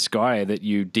in this guy that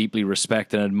you deeply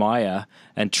respect and admire,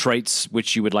 and traits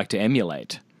which you would like to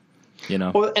emulate.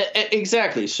 Well,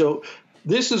 exactly. So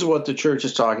this is what the church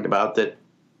is talking about. That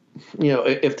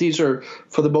if these are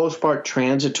for the most part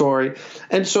transitory,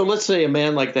 and so let's say a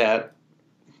man like that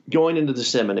going into the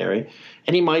seminary,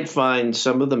 and he might find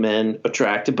some of the men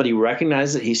attractive, but he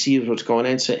recognizes that he sees what's going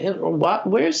on and say,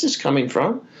 where is this coming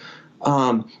from?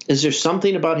 Is there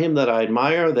something about him that I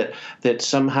admire that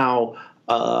somehow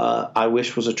I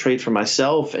wish was a trait for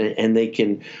myself, and they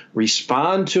can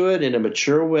respond to it in a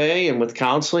mature way and with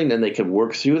counseling, and they can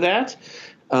work through that?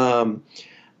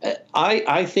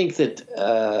 I think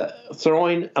that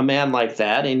throwing a man like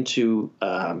that into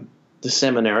the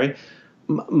seminary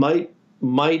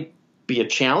might be a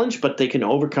challenge, but they can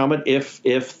overcome it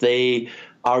if they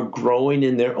are growing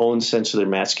in their own sense of their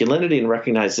masculinity and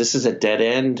recognize this is a dead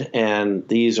end and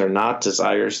these are not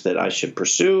desires that I should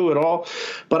pursue at all.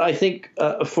 But I think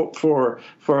for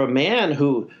a man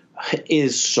who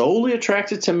is solely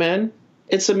attracted to men,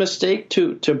 it's a mistake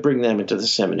to bring them into the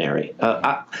seminary.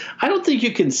 I don't think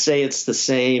you can say it's the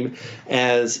same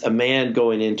as a man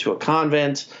going into a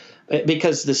convent,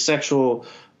 because the sexual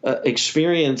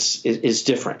experience is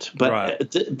different, but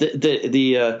right.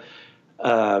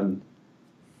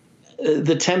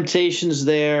 The temptations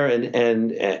there,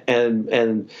 and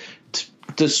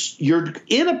you're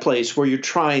in a place where you're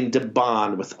trying to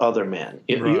bond with other men.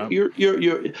 Right.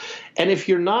 And if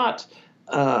you're not,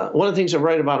 one of the things I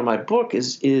write about in my book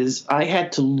is I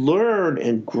had to learn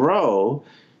and grow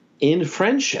in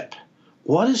friendship.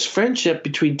 What does friendship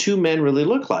between two men really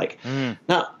look like?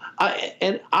 Now,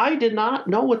 I did not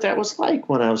know what that was like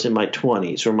when I was in my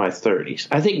 20s or my 30s.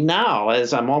 I think now,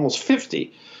 as I'm almost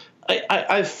 50,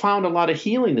 I've found a lot of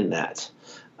healing in that,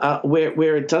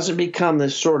 where it doesn't become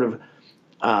this sort of,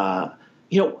 I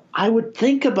would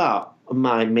think about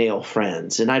my male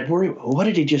friends and I'd worry, what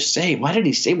did he just say? Why did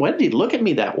he say? Why did he look at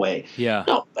me that way? Yeah.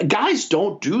 No, guys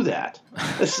don't do that.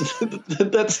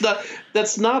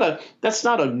 That's not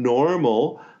a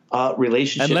normal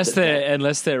relationship.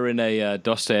 Unless they're in a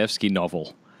Dostoevsky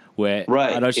novel, where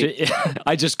right.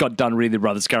 I just got done reading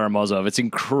Brothers Karamazov. It's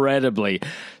incredibly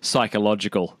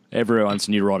psychological. Everyone's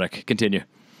neurotic. Continue.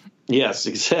 Yes,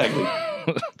 exactly.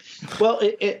 Well,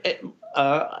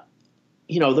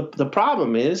 the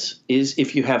problem is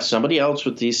if you have somebody else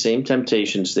with these same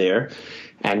temptations there,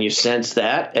 and you sense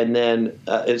that, and then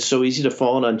it's so easy to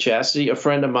fall in unchastity. A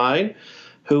friend of mine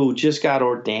who just got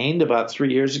ordained about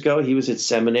 3 years ago. He was at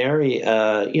seminary,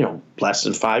 less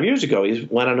than 5 years ago. He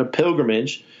went on a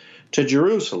pilgrimage to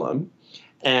Jerusalem,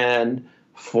 and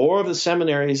 4 of the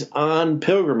seminaries on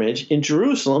pilgrimage in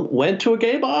Jerusalem went to a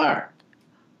gay bar.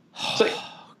 It's like,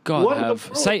 God,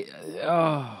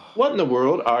 what in the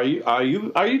world are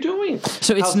you doing?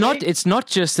 So it's not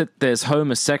just that there's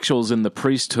homosexuals in the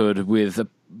priesthood with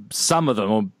some of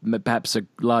them, or perhaps a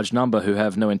large number, who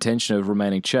have no intention of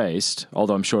remaining chaste,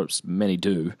 although I'm sure many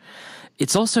do.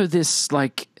 It's also this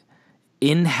like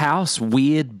in-house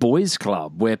weird boys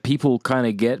club where people kind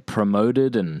of get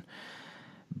promoted, and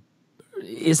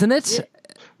isn't it? Yeah.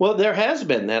 Well, there has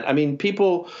been that. I mean,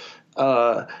 people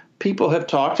have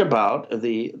talked about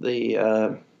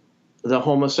the the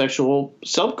homosexual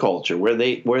subculture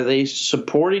where they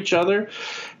support each other,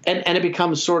 and it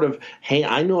becomes sort of, hey,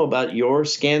 I know about your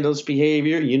scandalous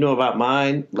behavior, you know about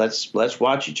mine. Let's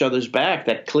watch each other's back.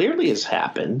 That clearly has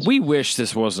happened. We wish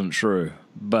this wasn't true,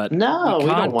 but no, we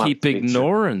don't can't want keep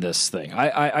ignoring this thing.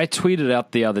 I tweeted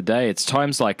out the other day, it's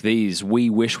times like these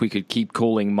we wish we could keep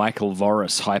calling Michael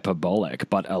Voris hyperbolic,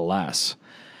 but alas.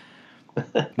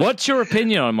 What's your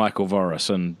opinion on Michael Voris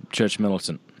and Church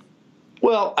Militant?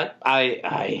 Well,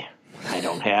 I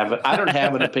don't have it. I don't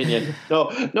have an opinion. No.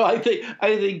 I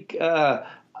think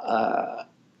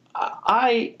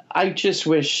I just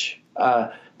wish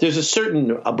there's a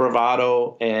certain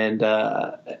bravado and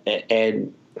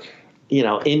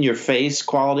in your face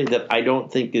quality that I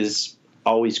don't think is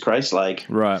always Christ-like.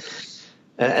 Right.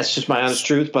 That's just my honest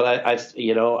truth. But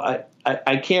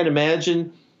I can't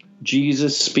imagine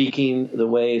Jesus speaking the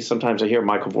way sometimes I hear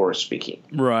Michael Voris speaking.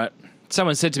 Right.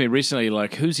 Someone said to me recently,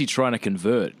 like, who's he trying to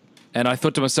convert? And I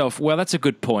thought to myself, well, that's a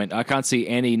good point. I can't see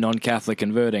any non-Catholic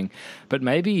converting, but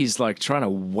maybe he's like trying to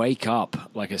wake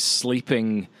up like a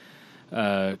sleeping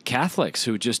Catholics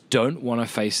who just don't want to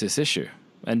face this issue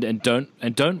and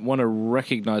don't want to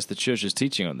recognize the church's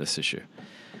teaching on this issue.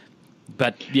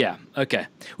 But yeah, okay.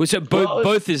 Well, so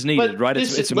both is needed, right?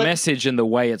 It's a message in the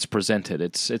way it's presented.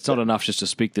 It's not enough just to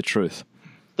speak the truth.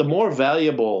 The more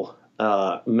valuable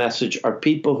message are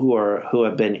people who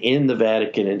have been in the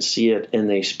Vatican and see it, and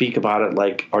they speak about it,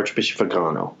 like Archbishop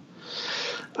Vigano.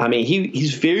 I mean,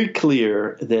 he's very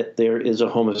clear that there is a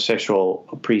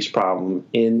homosexual priest problem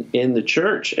in the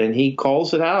church, and he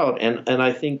calls it out. And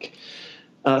I think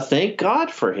thank God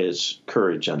for his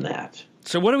courage on that.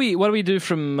 So what do we do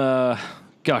from?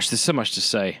 Gosh, there's so much to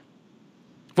say.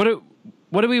 What do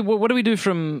we do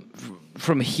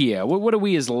from here? What do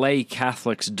we as lay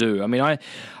Catholics do? I mean,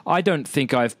 I don't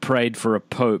think I've prayed for a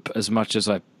pope as much as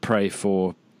I pray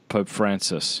for Pope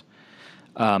Francis.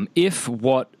 If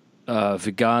what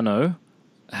Vigano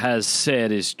has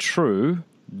said is true,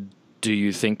 do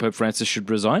you think Pope Francis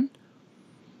should resign?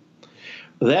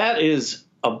 That is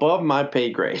above my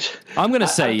pay grade. I'm going to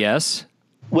say yes.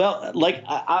 Well, like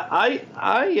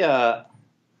I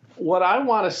what I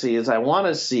want to see is I want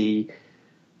to see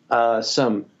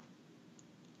some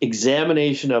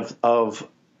examination of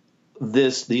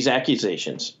these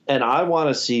accusations, and I want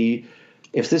to see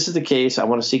if this is the case. I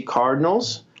want to see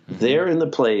cardinals there in the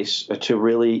place to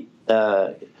really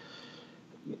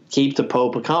keep the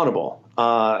Pope accountable.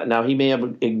 Now he may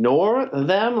have ignored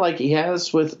them like he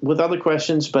has with other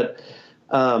questions, but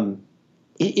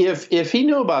if he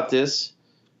knew about this,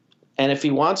 and if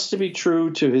he wants to be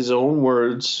true to his own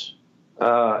words,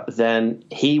 then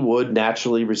he would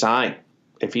naturally resign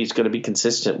if he's going to be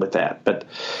consistent with that. But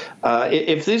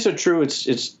if these are true,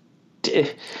 it's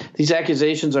these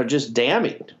accusations are just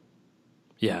damning.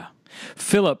 Yeah.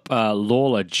 Philip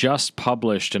Lawler just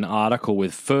published an article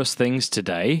with First Things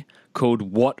Today called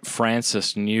What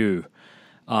Francis Knew.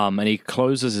 And he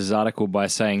closes his article by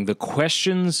saying, the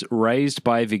questions raised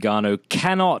by Vigano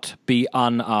cannot be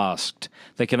unasked.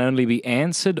 They can only be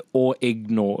answered or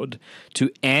ignored. To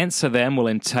answer them will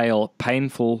entail a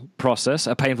painful process,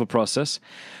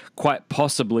 quite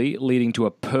possibly leading to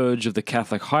a purge of the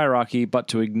Catholic hierarchy, but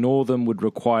to ignore them would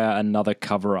require another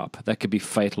cover-up. That could be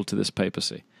fatal to this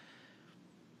papacy.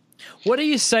 What do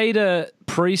you say to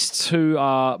priests who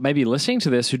are maybe listening to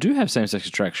this who do have same-sex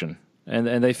attraction?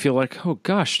 And they feel like, oh,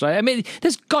 gosh. I mean,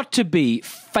 there's got to be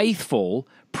faithful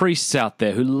priests out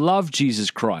there who love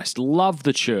Jesus Christ, love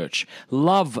the church,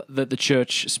 love that the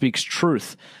church speaks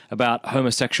truth about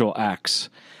homosexual acts,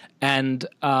 and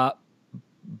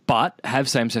but have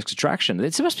same-sex attraction.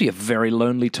 It must be a very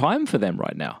lonely time for them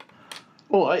right now.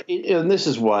 Well, and this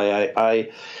is why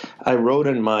I wrote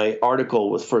in my article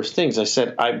with First Things, I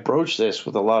said I broached this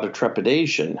with a lot of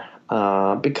trepidation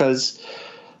because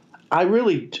I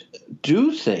really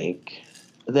do think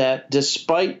that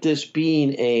despite this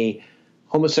being a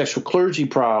homosexual clergy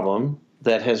problem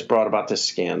that has brought about this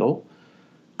scandal,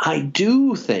 I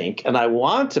do think, and I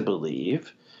want to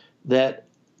believe, that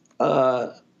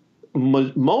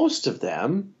most of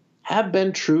them have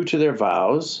been true to their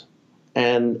vows,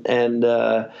 and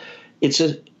it's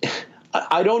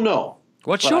I don't know.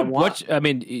 I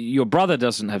mean, your brother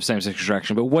doesn't have same-sex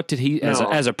attraction, but what did he,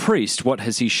 as a priest, what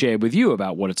has he shared with you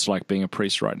about what it's like being a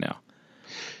priest right now?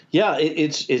 Yeah,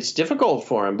 it's difficult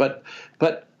for him, but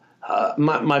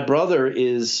my brother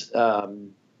is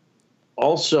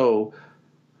also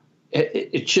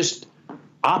it's just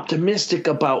optimistic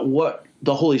about what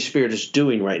the Holy Spirit is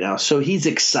doing right now. So he's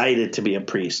excited to be a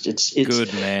priest. It's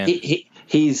good, man.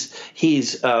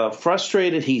 He's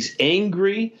frustrated. He's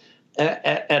angry.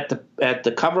 at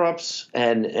the cover-ups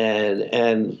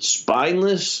and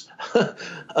spineless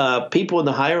people in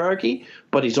the hierarchy,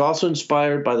 but he's also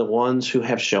inspired by the ones who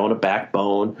have shown a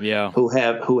backbone,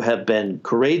 who have been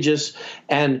courageous,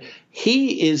 and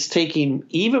he is taking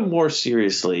even more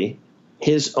seriously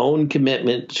his own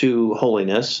commitment to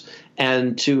holiness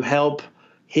and to help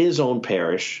his own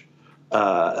parish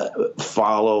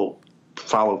follow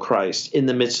Christ in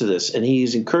the midst of this. And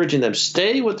he's encouraging them,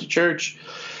 stay with the church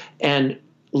and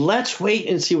let's wait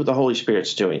and see what the Holy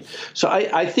Spirit's doing. So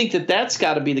I think that's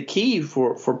got to be the key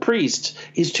for priests,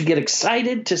 is to get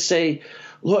excited to say,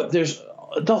 look, there's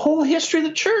the whole history of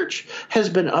the church has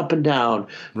been up and down.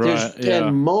 There's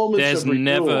been moments of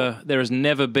renewal. There has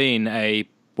never been a,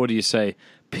 what do you say,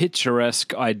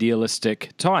 picturesque,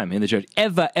 idealistic time in the church.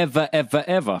 Ever, ever, ever,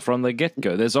 ever from the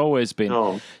get-go. There's always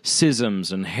been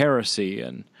schisms and heresy.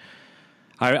 And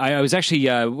I was actually,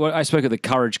 I spoke at the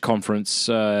Courage Conference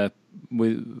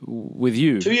with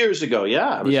you 2 years ago.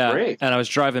 Yeah, it was great. And I was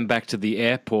driving back to the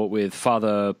airport with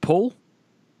Father Paul.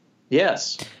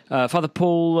 Yes. Father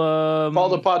Paul...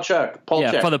 Father Paulchek.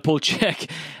 Father Paulchek.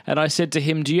 And I said to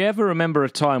him, do you ever remember a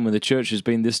time when the church has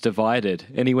been this divided?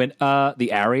 And he went,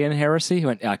 the Arian heresy? He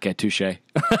went, okay, touche.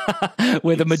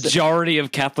 Where the majority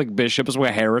of Catholic bishops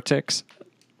were heretics.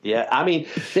 Yeah, I mean,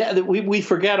 we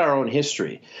forget our own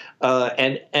history.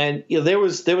 And there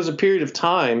was a period of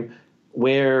time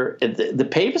where the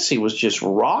papacy was just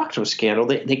rocked with scandal.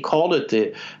 They called it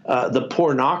the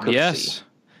pornocracy. Yes.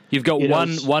 You've got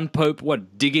one pope,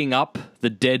 digging up the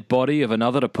dead body of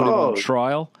another to put him on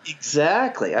trial?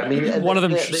 Exactly. I mean, one of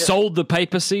them sold the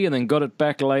papacy and then got it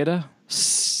back later,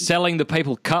 selling the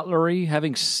papal cutlery,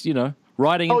 having,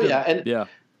 writing.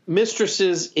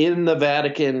 Mistresses in the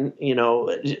Vatican,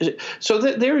 So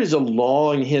there is a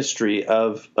long history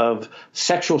of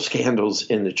sexual scandals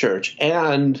in the church,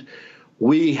 and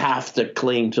we have to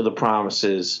cling to the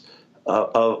promises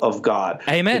of God.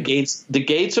 Amen. The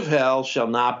gates of hell shall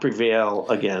not prevail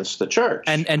against the church.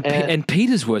 And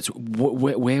Peter's words,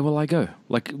 where will I go?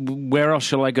 Like, where else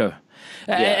shall I go?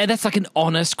 And that's like an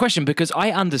honest question, because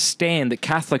I understand that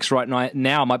Catholics right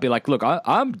now might be like, look,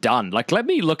 I'm done. Like, let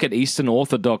me look at Eastern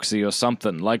Orthodoxy or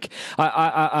something. Like,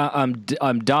 I'm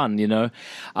done,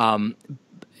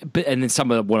 But and then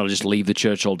some of them want to just leave the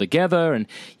church altogether, and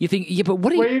you think, but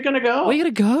where are you going to go? Where are you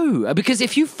going to go? Because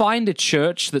if you find a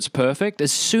church that's perfect,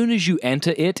 as soon as you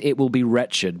enter it, it will be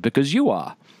wretched because you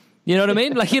are. You know what I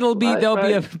mean? Like there'll be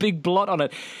a big blot on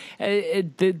it.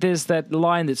 There's that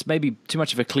line that's maybe too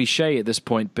much of a cliche at this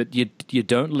point, but you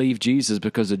don't leave Jesus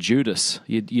because of Judas.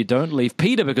 You don't leave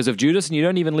Peter because of Judas, and you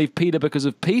don't even leave Peter because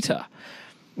of Peter.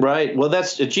 Right. Well,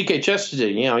 that's G.K.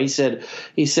 Chesterton. He said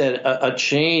a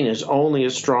chain is only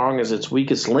as strong as its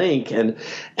weakest link,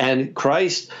 and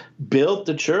Christ built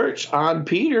the church on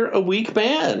Peter, a weak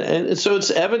man, and so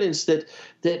it's evidence that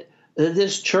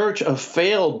this church of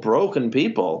failed, broken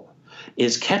people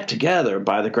is kept together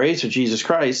by the grace of Jesus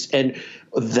Christ, and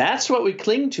that's what we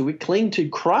cling to. We cling to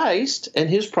Christ and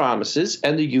His promises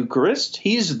and the Eucharist.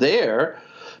 He's there,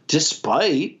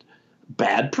 despite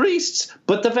bad priests,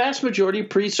 but the vast majority of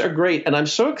priests are great, and I'm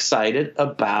so excited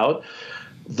about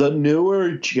the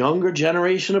newer, younger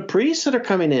generation of priests that are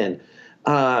coming in,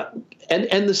 and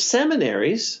the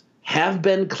seminaries have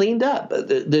been cleaned up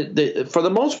for the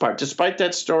most part. Despite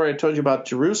that story I told you about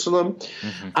Jerusalem,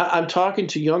 I'm talking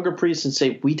to younger priests and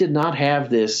say, we did not have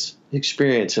this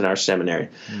experience in our seminary.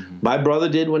 My brother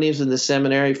did when he was in the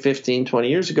seminary 15, 20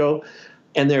 years ago.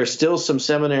 And there are still some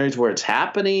seminaries where it's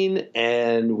happening,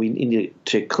 and we need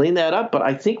to clean that up. But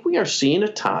I think we are seeing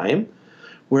a time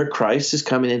where Christ is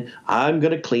coming in. I'm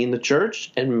going to clean the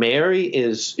church, and Mary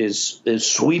is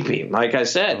sweeping, like I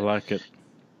said. I like it.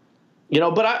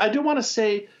 But I do want to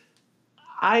say,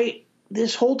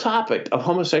 this whole topic of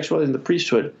homosexuality in the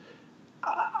priesthood,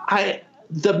 the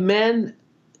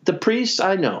priests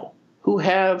I know who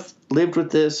have lived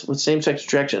with same-sex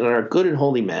attraction and are good and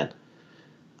holy men,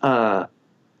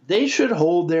 they should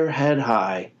hold their head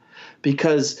high,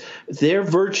 because their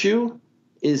virtue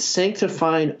is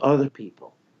sanctifying other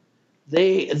people.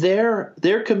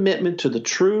 Their commitment to the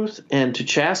truth and to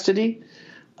chastity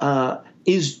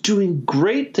is doing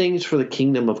great things for the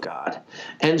kingdom of God.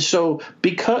 And so,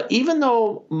 even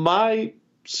though my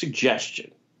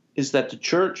suggestion is that the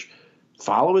church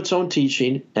follow its own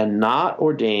teaching and not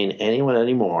ordain anyone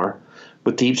anymore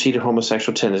with deep-seated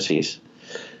homosexual tendencies,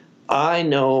 I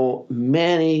know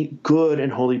many good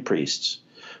and holy priests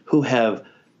who have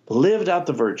lived out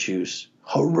the virtues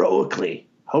heroically,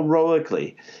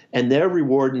 and their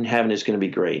reward in heaven is going to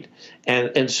be great.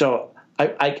 And so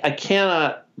I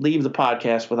cannot leave the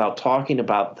podcast without talking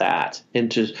about that,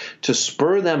 and to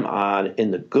spur them on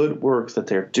in the good work that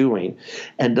they're doing,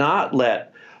 and not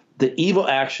let the evil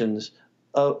actions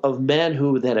of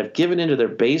men that have given into their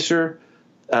baser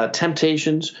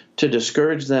temptations to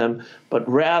discourage them, but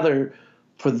rather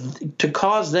to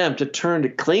cause them to turn to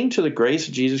cling to the grace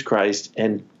of Jesus Christ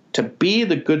and to be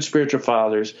the good spiritual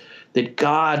fathers that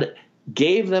God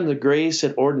gave them the grace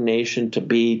and ordination to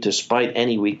be, despite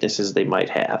any weaknesses they might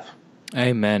have.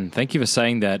 Amen. Thank you for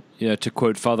saying that. To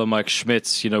quote Father Mike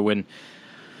Schmitz, when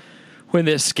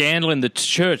there's scandal in the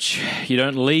church, you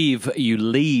don't leave, you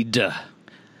lead.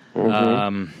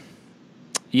 Mm-hmm.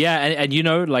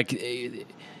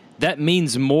 That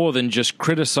means more than just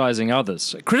criticizing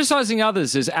others. Criticizing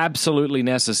others is absolutely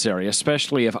necessary,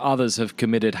 especially if others have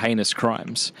committed heinous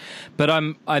crimes. But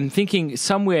I'm thinking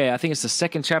somewhere, I think it's the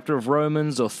second chapter of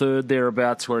Romans or third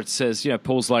thereabouts, where it says,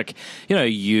 Paul's like,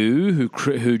 you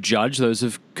who judge those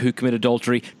who commit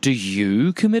adultery, do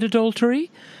you commit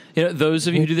adultery? Those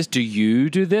of you who do this, do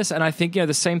you do this? And I think,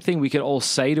 the same thing we could all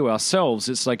say to ourselves.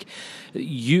 It's like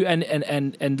you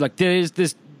and like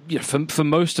there's for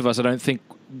most of us, I don't think.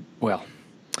 Well,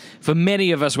 for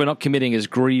many of us, we're not committing as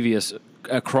grievous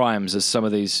crimes as some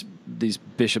of these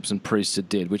bishops and priests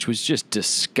did, which was just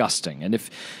disgusting. And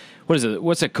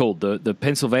what's that called? The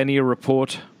Pennsylvania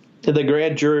report? The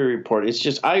grand jury report. It's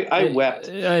just I wept.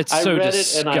 It's so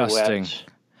disgusting. It and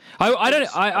I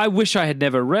wept. I wish I had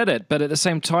never read it, but at the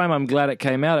same time, I'm glad it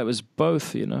came out. It was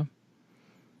both, Yeah,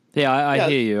 I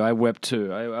hear you. I wept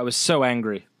too. I was so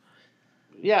angry.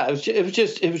 Yeah,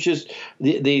 it was just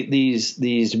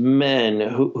these men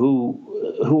who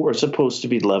were supposed to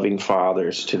be loving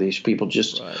fathers to these people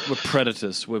just we're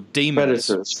predators, we're demons.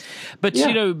 Predators.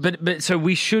 But but so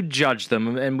we should judge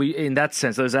them, and we, in that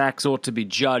sense, those acts ought to be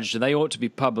judged and they ought to be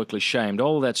publicly shamed.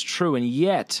 All that's true, and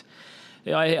yet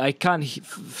I can't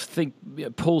think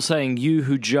Paul saying, you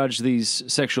who judge these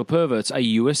sexual perverts, are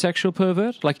you a sexual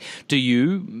pervert? Like, do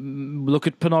you look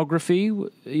at pornography?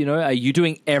 Are you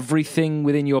doing everything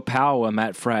within your power,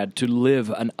 Matt Fradd, to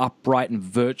live an upright and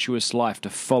virtuous life, to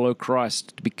follow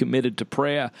Christ, to be committed to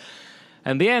prayer?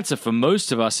 And the answer for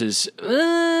most of us is,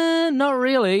 not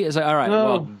really. It's like, all right,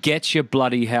 well, get your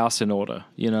bloody house in order,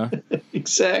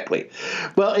 Exactly.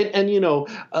 Well, and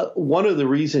one of the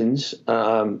reasons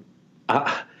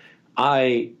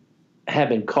I have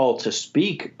been called to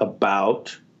speak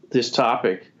about this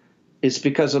topic is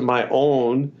because of my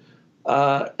own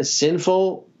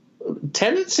sinful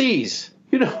tendencies.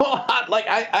 Like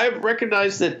I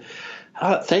recognize that.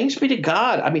 Thanks be to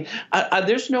God. I mean,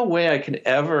 there's no way I can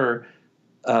ever.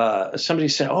 Somebody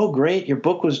said, "Oh, great, your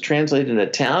book was translated in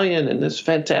Italian, and it's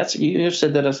fantastic." You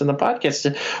said that us in the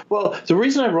podcast. Well, the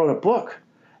reason I wrote a book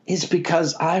is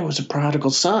because I was a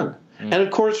prodigal son. And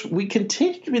of course, we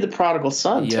continue to be the prodigal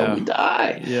son until we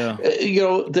die. Yeah.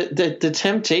 The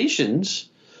temptations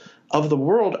of the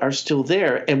world are still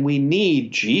there, and we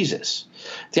need Jesus.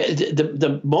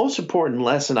 The most important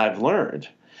lesson I've learned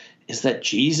is that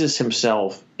Jesus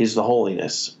himself is the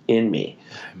holiness in me.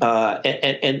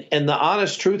 And the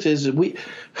honest truth is that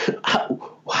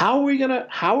how are we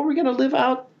gonna live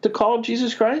out the call of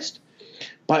Jesus Christ?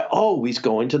 By always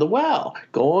going to the well,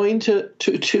 going to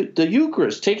the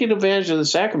Eucharist, taking advantage of the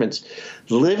sacraments,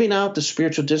 living out the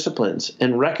spiritual disciplines,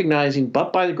 and recognizing,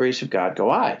 but by the grace of God go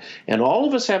I. And all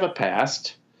of us have a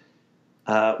past.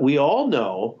 We all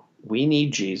know we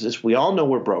need Jesus. We all know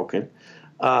we're broken.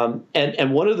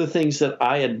 And one of the things that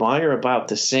I admire about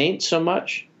the saints so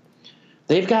much,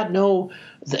 they've got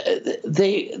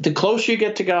the closer you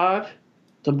get to God,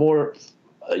 the more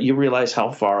you realize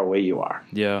how far away you are,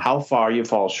 how far you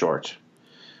fall short.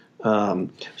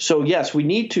 So yes, we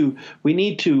need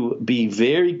to be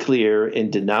very clear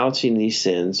in denouncing these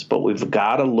sins, but we've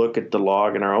got to look at the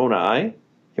log in our own eye,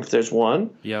 if there's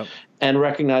one, and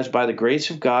recognize by the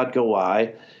grace of God go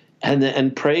I,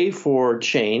 and pray for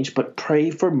change, but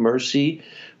pray for mercy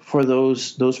for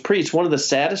those priests. One of the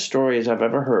saddest stories I've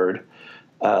ever heard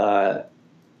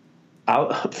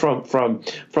out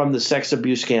from the sex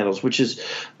abuse scandals, which is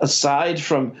aside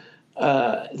from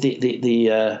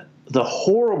the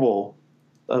horrible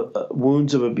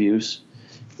wounds of abuse,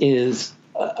 is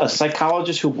a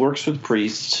psychologist who works with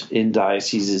priests in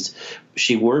dioceses.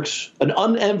 She works an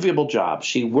unenviable job.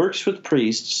 She works with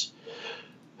priests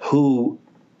who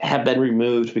have been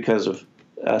removed because of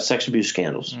sex abuse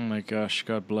scandals. Oh my gosh,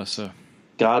 God bless her.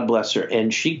 God bless her.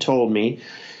 And she told me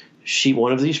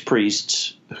one of these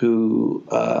priests who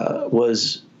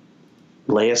was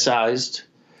laicized,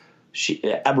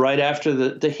 right after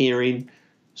the hearing,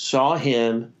 saw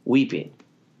him weeping.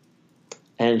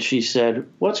 And she said,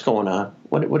 "What's going on?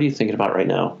 What are you thinking about right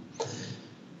now?"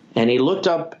 And he looked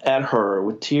up at her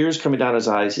with tears coming down his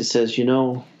eyes. He says,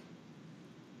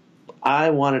 I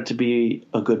wanted to be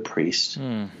a good priest.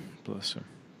 Bless him.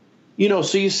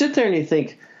 So you sit there and you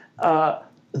think,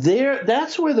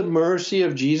 that's where the mercy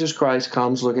of Jesus Christ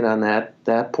comes looking on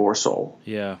that poor soul.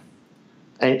 Yeah.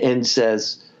 And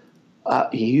says,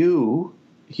 you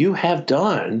have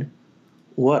done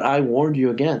what I warned you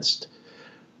against.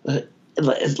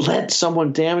 Let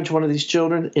someone damage one of these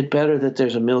children, it better that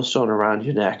there's a millstone around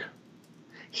your neck.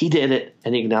 He did it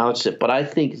and he acknowledged it. But I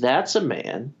think that's a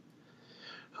man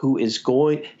who is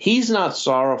he's not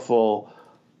sorrowful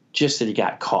just that he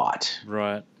got caught.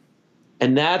 Right.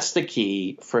 And that's the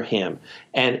key for him.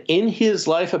 And in his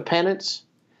life of penance,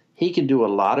 he can do a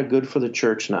lot of good for the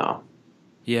church now.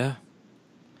 Yeah.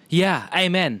 Yeah,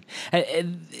 amen.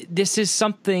 This is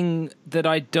something that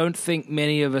I don't think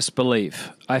many of us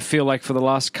believe. I feel like for the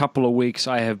last couple of weeks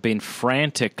I have been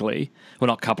frantically, well,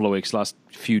 not couple of weeks, last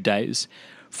few days,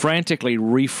 frantically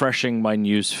refreshing my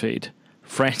news feed.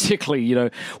 Frantically,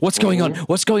 what's going on?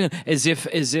 What's going on? As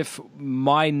if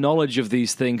my knowledge of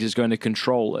these things is going to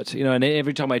control it. And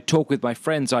every time I talk with my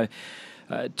friends,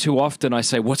 too often I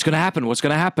say, what's going to happen? What's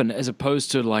going to happen? As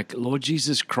opposed to like, Lord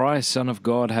Jesus Christ, Son of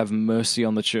God, have mercy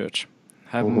on the church.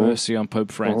 Have mercy on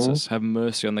Pope Francis. Have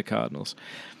mercy on the cardinals.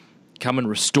 Come and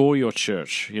restore your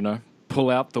church, Pull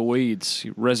out the weeds.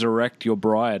 Resurrect your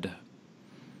bride.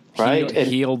 Right?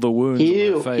 Heal the wound.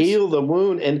 Heal the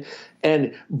wound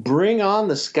and bring on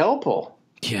the scalpel.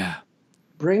 Yeah.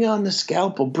 Bring on the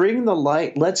scalpel. Bring the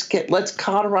light. Let's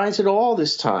cauterize it all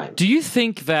this time. Do you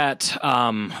think that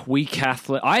we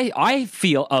Catholic... I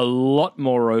feel a lot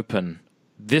more open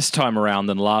this time around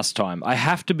than last time. I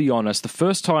have to be honest. The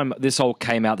first time this all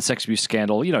came out, the sex abuse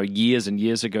scandal, years and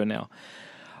years ago now,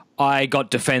 I got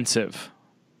defensive,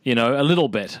 a little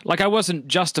bit. Like I wasn't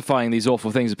justifying these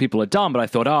awful things that people had done, but I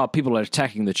thought, people are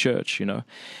attacking the church,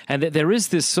 And there is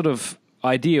this sort of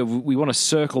idea we want to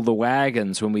circle the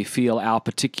wagons when we feel our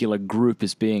particular group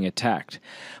is being attacked.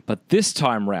 But this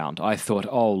time round, I thought,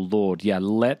 oh Lord, yeah,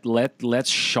 let's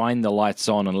shine the lights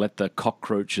on and let the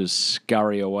cockroaches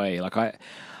scurry away. Like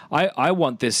I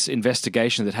want this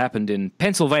investigation that happened in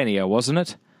Pennsylvania, wasn't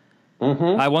it?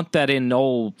 I want that in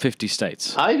all 50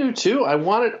 states. I do too. I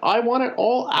want it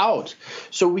all out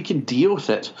so we can deal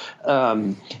with it.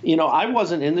 I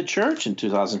wasn't in the church in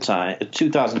 2002.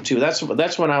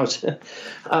 That's when I was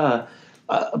a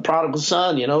prodigal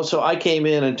son. So I came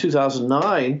in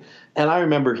 2009, and I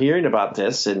remember hearing about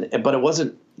this, but it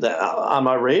wasn't on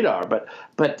my radar.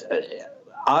 But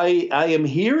I am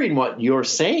hearing what you're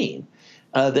saying,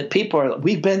 that people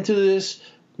we've been through this,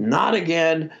 not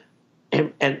again,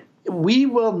 and we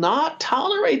will not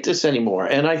tolerate this anymore.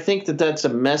 And I think that that's a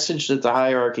message that the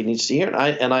hierarchy needs to hear.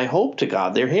 And I hope to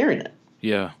God they're hearing it.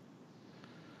 Yeah.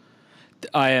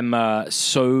 I am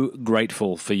so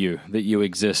grateful for you that you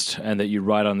exist and that you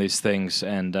write on these things.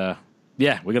 And we're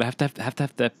going to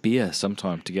have that beer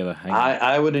sometime together.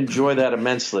 I would enjoy that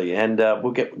immensely. And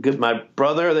we'll get my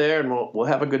brother there and we'll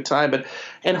have a good time.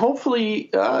 And hopefully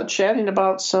chatting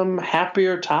about some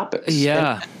happier topics.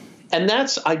 Yeah. And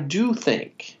that's, I do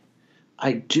think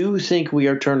we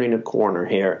are turning a corner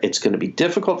here. It's going to be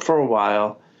difficult for a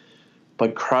while,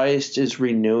 but Christ is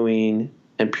renewing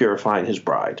and purifying his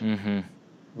bride. Mm-hmm.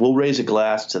 We'll raise a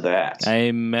glass to that.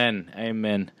 Amen.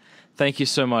 Amen. Thank you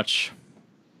so much.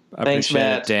 Thanks, appreciate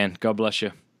Matt. it, Dan. God bless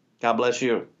you. God bless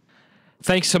you.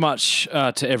 Thanks so much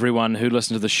to everyone who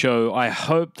listened to the show. I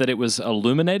hope that it was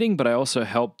illuminating, but I also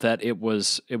hope that it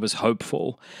was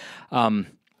hopeful.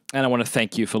 And I want to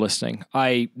thank you for listening.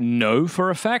 I know for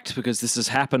a fact, because this has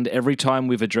happened every time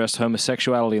we've addressed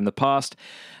homosexuality in the past,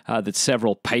 that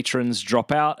several patrons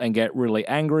drop out and get really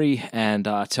angry and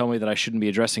tell me that I shouldn't be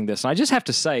addressing this. And I just have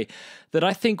to say that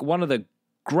I think one of the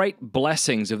great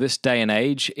blessings of this day and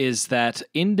age is that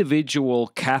individual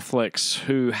Catholics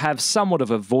who have somewhat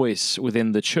of a voice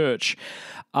within the church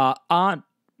aren't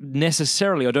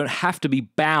necessarily or don't have to be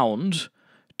bound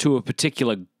to a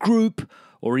particular group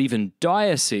or even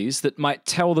diocese that might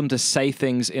tell them to say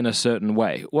things in a certain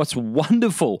way. What's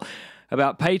wonderful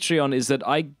about Patreon is that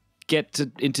I get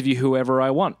to interview whoever I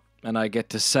want, and I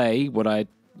get to say what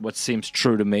seems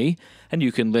true to me, and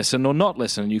you can listen or not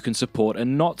listen, and you can support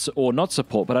and not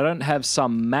support, but I don't have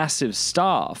some massive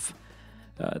staff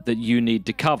that you need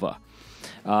to cover.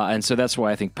 And so that's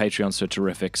why I think Patreon's so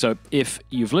terrific. So if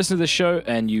you've listened to this show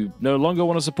and you no longer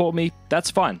want to support me, that's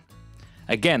fine.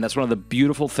 Again, that's one of the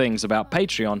beautiful things about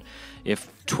Patreon. If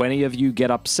 20 of you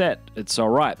get upset, it's all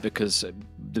right, because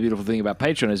the beautiful thing about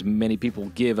Patreon is many people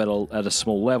give at a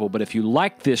small level. But if you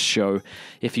like this show,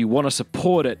 if you want to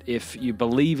support it, if you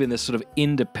believe in this sort of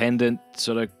independent,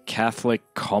 sort of Catholic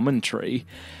commentary,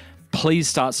 please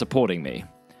start supporting me.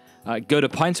 Go to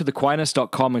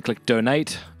pintswithaquinas.com and click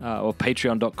donate, or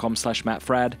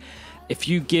patreon.com/mattfrad. If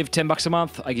you give $10 a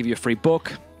month, I give you a free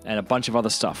book and a bunch of other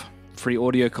stuff. Free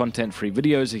audio content, free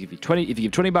videos. I give you 20. If you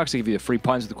give $20, I give you a free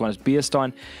Pints with Aquinas beer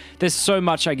stein. There's so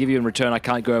much I give you in return. I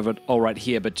can't go over it all right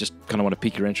here, but just kind of want to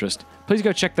pique your interest. Please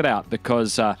go check that out,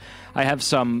 because I have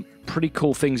some pretty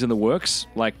cool things in the works,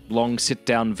 like long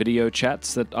sit-down video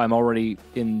chats that I'm already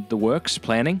in the works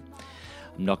planning.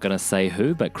 I'm not going to say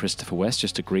who, but Christopher West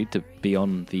just agreed to be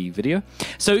on the video.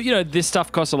 So, this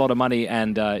stuff costs a lot of money,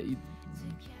 and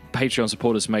Patreon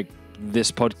supporters make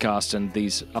this podcast and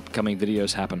these upcoming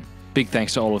videos happen. Big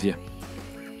thanks to all of you.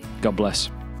 God bless,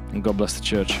 and God bless the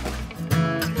church.